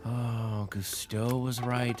cheese. Oh, Gusteau was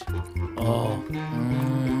right. Oh,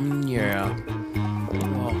 yeah.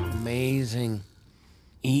 Oh, amazing.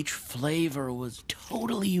 Each flavor was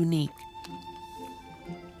totally unique.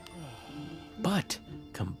 But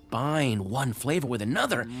combine one flavor with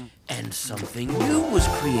another, and something new was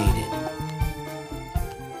created.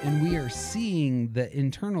 And we are seeing the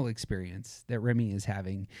internal experience that Remy is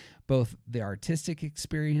having, both the artistic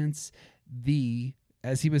experience,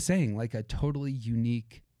 as he was saying, like a totally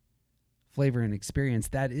unique flavor and experience.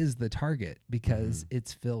 That is the target because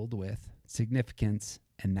it's filled with significance,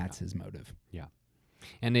 and that's his motive. Yeah.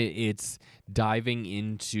 And it's diving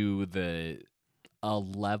into a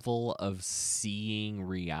level of seeing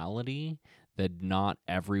reality that not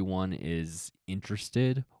everyone is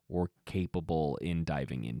interested or capable in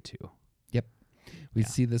diving into. Yep. We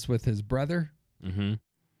see this with his brother. Mm-hmm.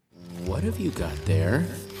 What have you got there?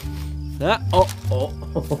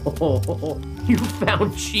 You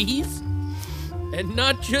found cheese? And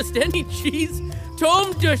not just any cheese,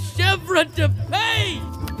 Tome de Chèvre de Pays!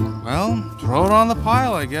 Well, throw it on the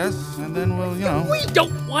pile, I guess, and then we'll, We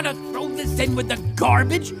don't want to throw this in with the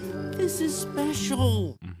garbage. This is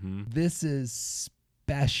special. This is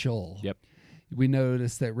special. Yep. We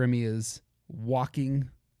notice that Remy is walking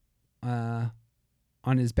on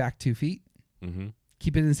his back 2 feet,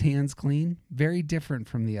 keeping his hands clean. Very different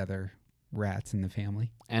from the other rats in the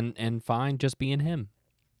family. And fine just being him.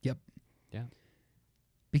 Yep. Yeah.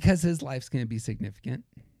 Because his life's going to be significant.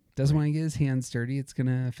 Doesn't want to get his hands dirty. It's going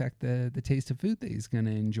to affect the taste of food that he's going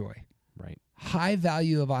to enjoy. Right. High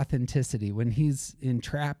value of authenticity. When he's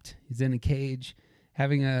entrapped, he's in a cage,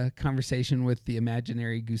 having a conversation with the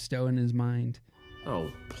imaginary Gusteau in his mind.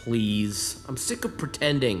 Oh, please. I'm sick of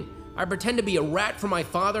pretending. I pretend to be a rat for my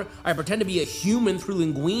father. I pretend to be a human through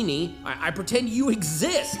Linguini. I pretend you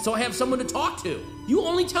exist so I have someone to talk to. You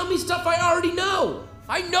only tell me stuff I already know.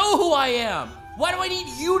 I know who I am. Why do I need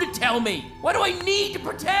you to tell me? Why do I need to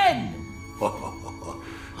pretend?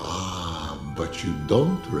 But you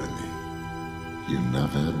don't, Remy. You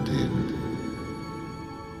never did.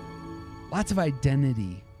 Lots of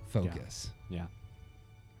identity focus. Yeah.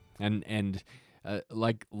 And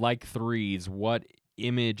like threes, what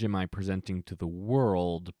image am I presenting to the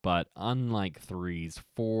world? But unlike threes,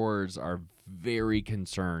 fours are very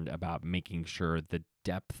concerned about making sure the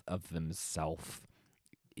depth of themselves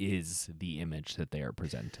is the image that they are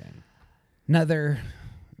presenting. Another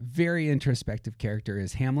very introspective character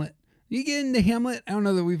is Hamlet. You get into Hamlet? I don't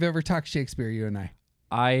know that we've ever talked Shakespeare, you and I.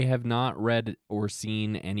 I have not read or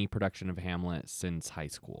seen any production of Hamlet since high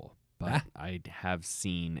school, but I have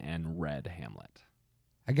seen and read Hamlet.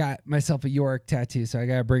 I got myself a Yorick tattoo, so I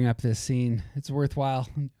got to bring up this scene. It's worthwhile.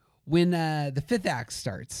 When the fifth act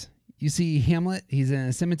starts, you see Hamlet. He's in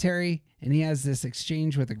a cemetery, and he has this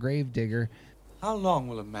exchange with a grave digger. How long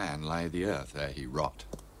will a man lie the earth ere he rot?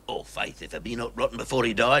 Oh, faith, if he be not rotten before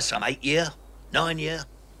he dies, some 8 year, 9 year.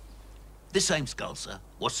 This same skull, sir.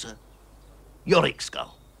 What, sir? Yorick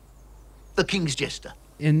skull. The king's jester.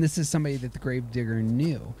 And this is somebody that the grave digger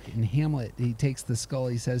knew. In Hamlet, he takes the skull,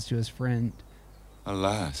 he says to his friend,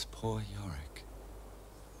 Alas, poor Yorick.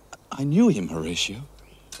 I knew him, Horatio.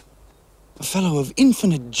 A fellow of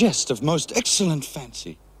infinite jest, of most excellent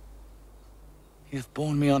fancy. He hath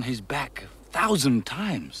borne me on his back 1,000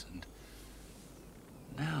 times, and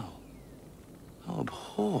now, how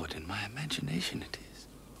abhorred in my imagination it is.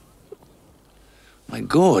 My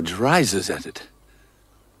gorge rises at it.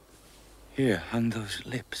 Here hung those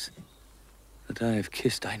lips that I have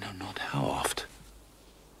kissed I know not how oft.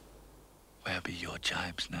 Where be your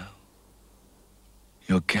jibes now?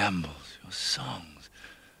 Your gambols, your songs,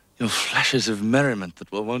 your flashes of merriment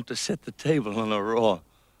that were wont to set the table on a roar.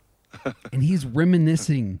 And he's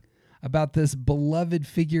reminiscing about this beloved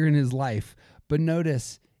figure in his life. But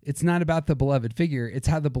notice, it's not about the beloved figure. It's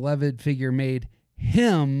how the beloved figure made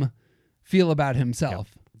him feel about himself.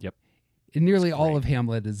 Yep. And nearly all of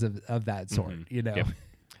Hamlet is of that sort, you know? Yep.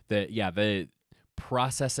 The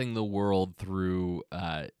processing the world through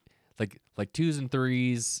like twos and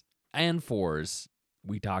threes and fours.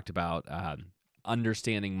 We talked about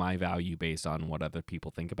understanding my value based on what other people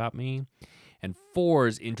think about me. And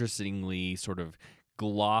fours, interestingly, sort of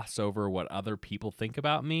gloss over what other people think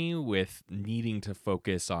about me with needing to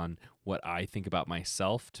focus on what I think about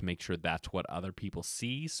myself to make sure that's what other people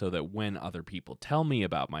see, so that when other people tell me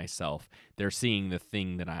about myself, they're seeing the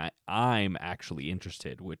thing that I'm actually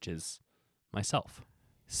interested, which is myself.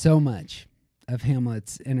 So much of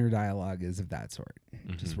Hamlet's inner dialogue is of that sort,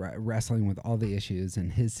 just wrestling with all the issues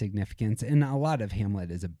and his significance. And a lot of Hamlet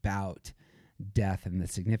is about death and the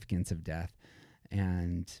significance of death.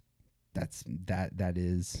 And that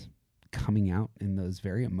is coming out in those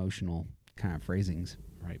very emotional kind of phrasings.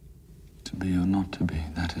 Right. To be or not to be,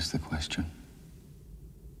 that is the question.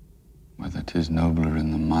 Whether 'tis nobler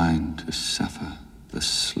in the mind to suffer the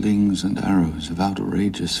slings and arrows of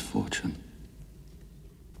outrageous fortune,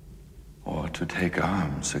 or to take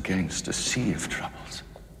arms against a sea of troubles,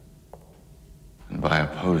 and by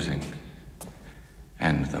opposing,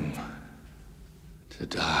 end them, to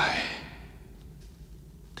die,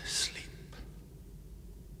 to sleep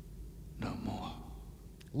no more.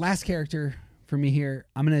 Last character for me here,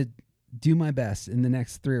 I'm going to do my best in the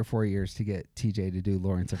next 3 or 4 years to get TJ to do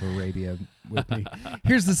Lawrence of Arabia with me.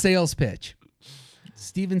 Here's the sales pitch.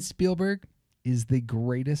 Steven Spielberg is the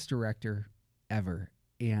greatest director ever,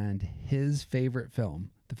 and his favorite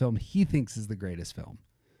film, the film he thinks is the greatest film,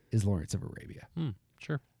 is Lawrence of Arabia.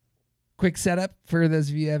 Sure. Quick setup for those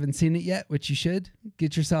of you who haven't seen it yet, which you should.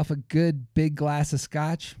 Get yourself a good big glass of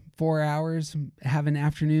scotch, 4 hours, have an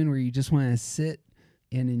afternoon where you just want to sit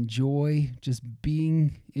and enjoy just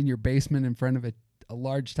being in your basement in front of a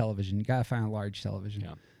large television. You gotta find a large television.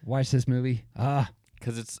 Yeah. Watch this movie.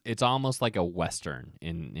 Because it's almost like a Western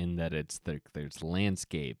in that there's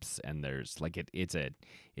landscapes and there's like it's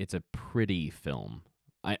a pretty film.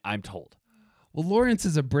 I'm told. Well, Lawrence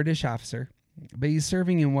is a British officer, but he's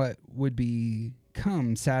serving in what would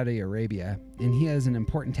become Saudi Arabia, and he has an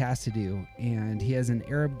important task to do. And he has an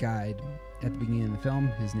Arab guide at the beginning of the film.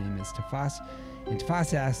 His name is Tafas, and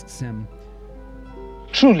Tafas asks him,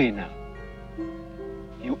 Truly now,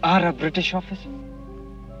 you are a British officer?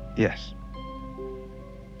 Yes.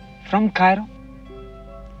 From Cairo?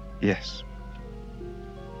 Yes.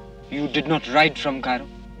 You did not ride from Cairo?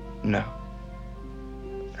 No.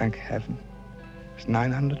 Thank heaven. It's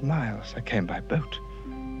 900 miles. I came by boat.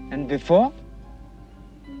 And before?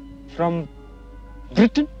 From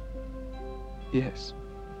Britain? Yes.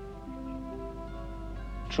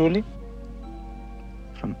 Truly?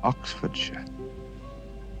 From Oxfordshire.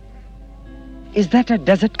 Is that a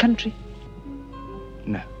desert country?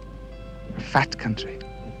 No. A fat country.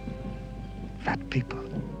 Fat people.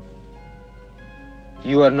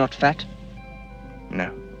 You are not fat?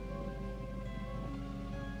 No.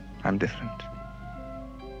 I'm different.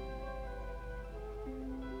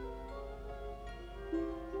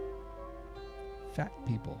 fat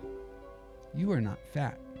people. You are not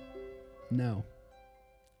fat. No,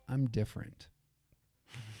 I'm different.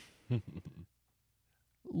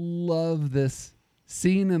 Love this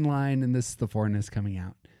scene and line, and this is the foreignness coming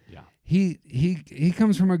out. Yeah. He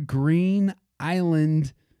comes from a green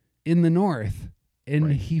island in the north, and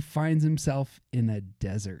Right. he finds himself in a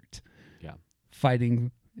desert. Yeah.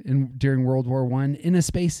 Fighting during World War I in a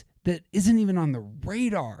space that isn't even on the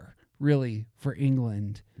radar really for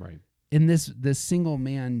England. Right. And this single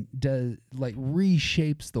man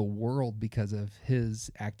reshapes the world because of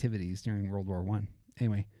his activities during World War I.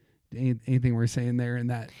 Anyway, anything we're saying there in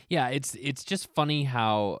that? Yeah, it's just funny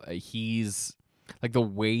how he's like the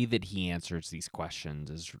way that he answers these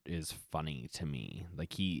questions is funny to me.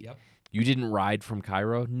 Like you didn't ride from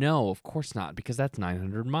Cairo? No, of course not, because that's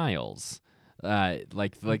 900 miles.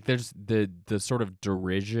 Like there's the sort of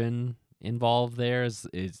derision involved there is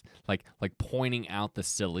like pointing out the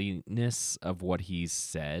silliness of what he's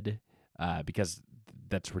said, because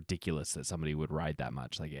that's ridiculous that somebody would ride that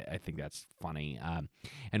much. Like, I think that's funny.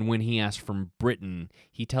 And when he asked from Britain,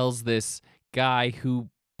 he tells this guy who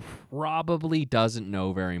probably doesn't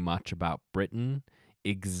know very much about Britain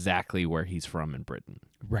exactly where he's from in Britain.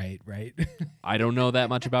 Right. I don't know that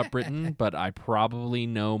much about Britain, but I probably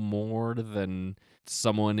know more than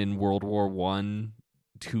someone in World War I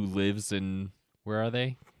who lives in, where are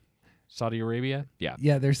they? Saudi Arabia? Yeah.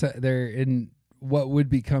 Yeah, they're in what would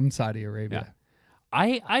become Saudi Arabia. Yeah.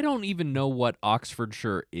 I don't even know what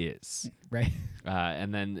Oxfordshire is. Right.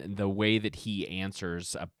 And then the way that he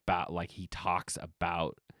answers about, like, he talks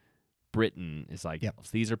about Britain is like,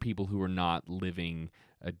 these are people who are not living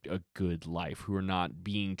a good life, who are not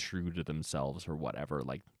being true to themselves or whatever.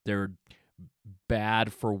 Like, they're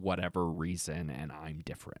bad for whatever reason, and I'm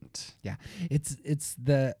different. Yeah. It's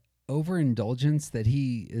the overindulgence that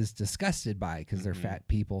he is disgusted by because they're fat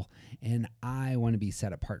people, and I want to be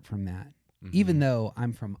set apart from that. Even though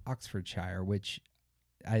I'm from Oxfordshire, which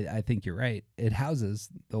I think you're right, it houses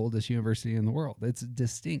the oldest university in the world. It's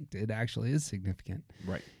distinct. It actually is significant.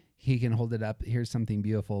 Right. He can hold it up. Here's something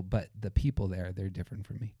beautiful, but the people there, they're different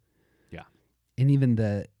from me. Yeah. And even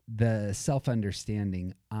the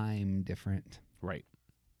self-understanding, I'm different. Right.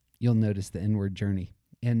 You'll notice the inward journey.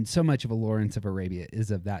 And so much of a Lawrence of Arabia is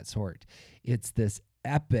of that sort. It's this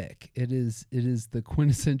epic. It is the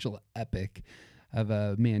quintessential epic of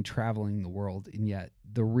a man traveling the world, and yet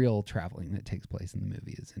the real traveling that takes place in the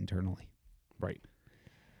movie is internally. Right.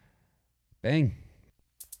 Bang.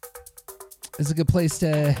 This is a good place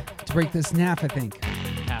to break this in half, I think.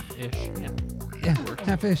 Half-ish, yeah. Yeah,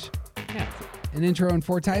 half-ish. Yeah. An intro in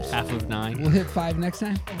 4 types. Half of 9. We'll hit 5 next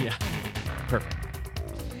time. Yeah. Perfect.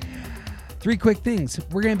 3 quick things.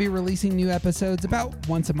 We're going to be releasing new episodes about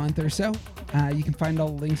once a month or so. You can find all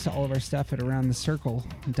the links to all of our stuff at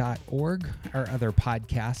aroundthecircle.org. Our other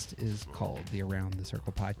podcast is called the Around the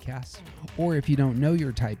Circle Podcast. Or if you don't know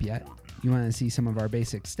your type yet, you want to see some of our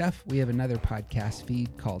basic stuff, we have another podcast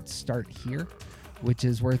feed called Start Here, which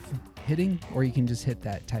is worth hitting, or you can just hit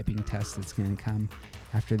that typing test that's going to come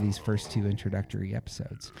after these first 2 introductory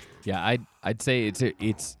episodes. Yeah, I'd say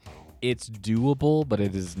it's doable, but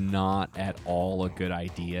it is not at all a good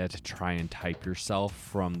idea to try and type yourself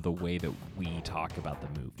from the way that we talk about the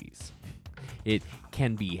movies. It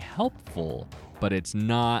can be helpful, but it's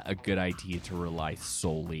not a good idea to rely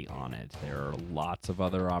solely on it. There are lots of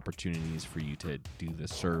other opportunities for you to do the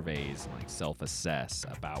surveys and like self-assess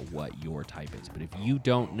about what your type is. But if you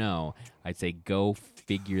don't know, I'd say go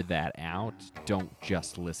figure that out. Don't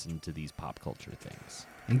just listen to these pop culture things.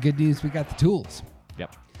 And good news, we got the tools.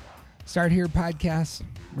 Yep. Start Here podcast,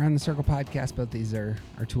 Around the Circle podcast. Both these are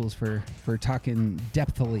tools for talking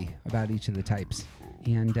depthily about each of the types.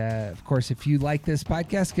 And of course, if you like this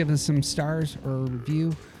podcast, give us some stars or a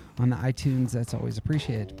review on the iTunes. That's always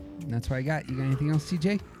appreciated. And that's what I got. You got anything else,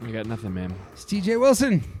 TJ? I got nothing, man. It's TJ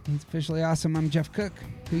Wilson. It's officially awesome. I'm Jeff Cook.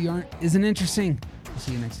 Who you aren't isn't interesting. We'll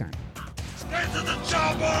see you next time. Get to the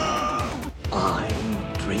chopper! I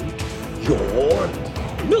drink your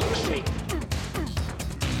milkshake.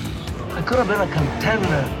 I could have been a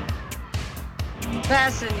contender.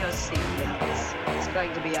 Fasten your seatbelts. It's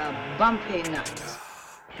going to be a bumpy night.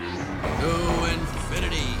 To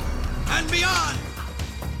infinity and beyond!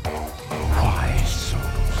 Why so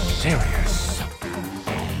serious?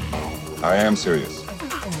 I am serious.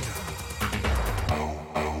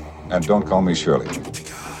 And don't call me Shirley.